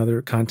speeches and in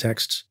other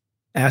contexts,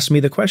 asked me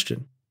the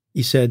question.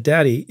 He said,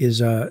 "Daddy,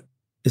 is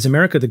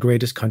America the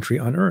greatest country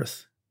on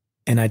earth?"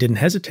 And I didn't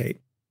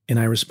hesitate. And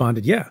I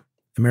responded, "Yeah,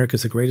 America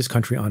is the greatest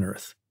country on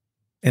earth."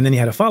 And then he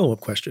had a follow-up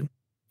question,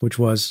 which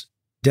was,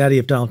 "Daddy,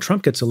 if Donald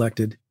Trump gets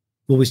elected,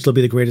 will we still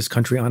be the greatest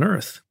country on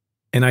earth?"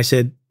 And I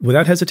said,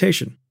 without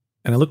hesitation,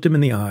 and I looked him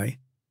in the eye,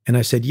 and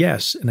I said,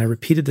 "Yes." And I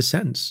repeated the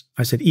sentence.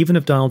 I said, "Even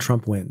if Donald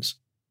Trump wins,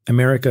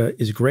 America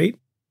is great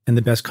and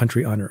the best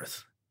country on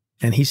earth."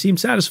 And he seemed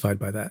satisfied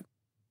by that.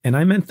 And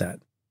I meant that.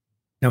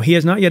 Now, he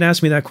has not yet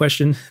asked me that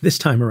question this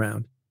time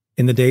around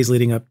in the days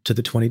leading up to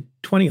the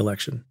 2020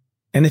 election.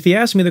 And if he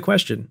asks me the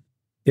question,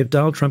 if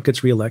Donald Trump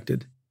gets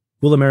reelected,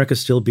 will America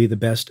still be the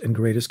best and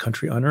greatest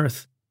country on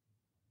earth?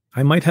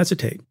 I might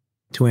hesitate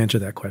to answer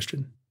that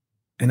question.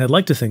 And I'd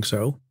like to think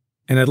so.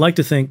 And I'd like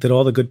to think that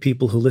all the good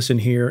people who listen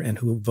here and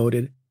who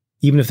voted,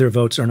 even if their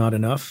votes are not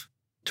enough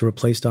to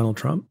replace Donald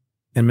Trump,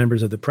 and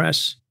members of the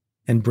press,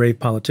 and brave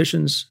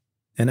politicians,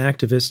 and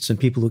activists, and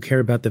people who care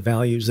about the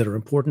values that are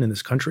important in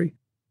this country,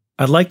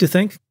 I'd like to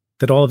think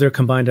that all of their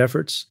combined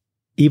efforts,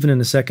 even in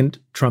a second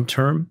Trump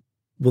term,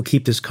 will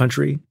keep this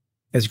country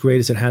as great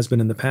as it has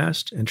been in the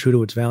past and true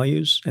to its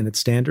values and its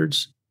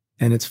standards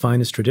and its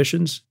finest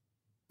traditions.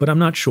 But I'm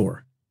not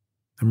sure.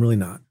 I'm really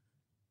not.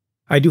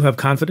 I do have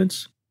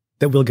confidence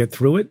that we'll get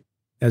through it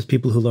as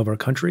people who love our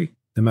country,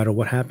 no matter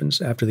what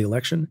happens after the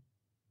election.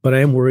 But I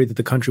am worried that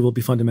the country will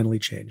be fundamentally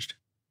changed,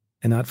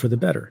 and not for the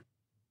better.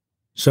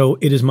 So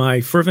it is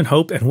my fervent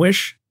hope and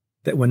wish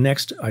that when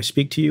next I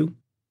speak to you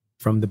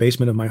from the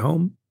basement of my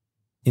home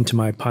into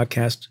my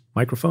podcast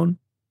microphone,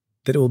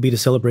 that it will be to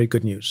celebrate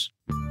good news.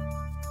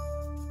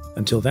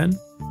 Until then,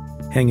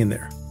 hang in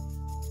there.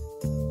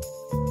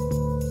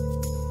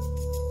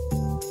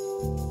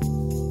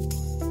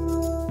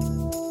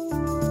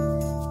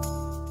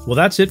 Well,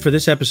 that's it for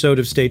this episode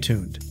of Stay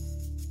Tuned.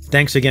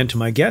 Thanks again to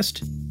my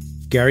guest,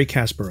 Garry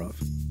Kasparov.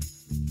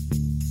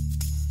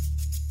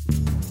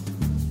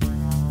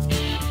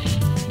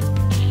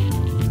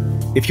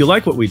 If you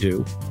like what we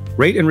do,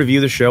 rate and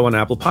review the show on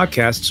Apple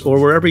Podcasts or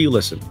wherever you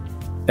listen.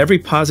 Every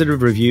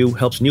positive review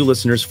helps new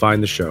listeners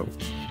find the show.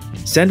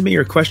 Send me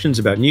your questions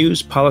about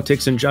news,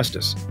 politics, and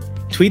justice.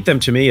 Tweet them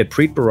to me at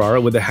Preet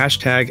Bharara with the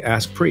hashtag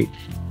AskPreet.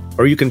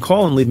 Or you can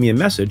call and leave me a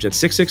message at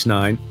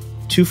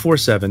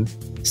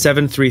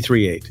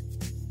 669-247-7338.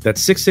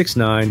 That's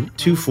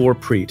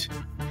 669-24-PREET.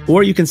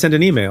 Or you can send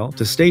an email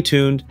to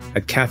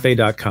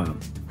staytuned@cafe.com.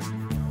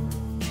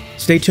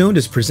 Stay Tuned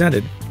is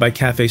presented by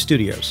Cafe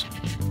Studios.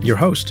 Your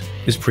host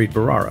is Preet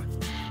Bharara.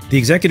 The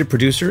executive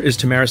producer is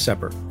Tamara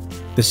Sepper.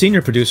 The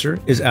senior producer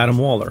is Adam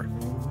Waller.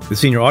 The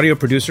senior audio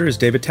producer is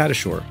David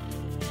Tadashore.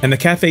 And the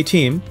Cafe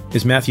team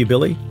is Matthew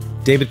Billy,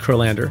 David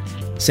Kurlander,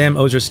 Sam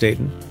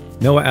Ozer-Staten,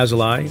 Noah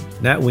Azulai,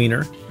 Nat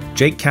Weiner,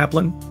 Jake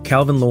Kaplan,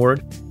 Calvin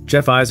Lord,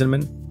 Jeff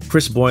Eisenman,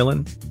 Chris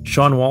Boylan,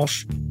 Sean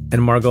Walsh,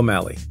 and Margot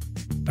Malley.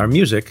 Our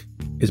music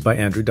is by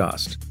Andrew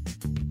Dost.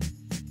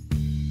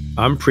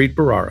 I'm Preet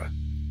Bharara.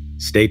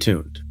 Stay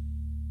tuned.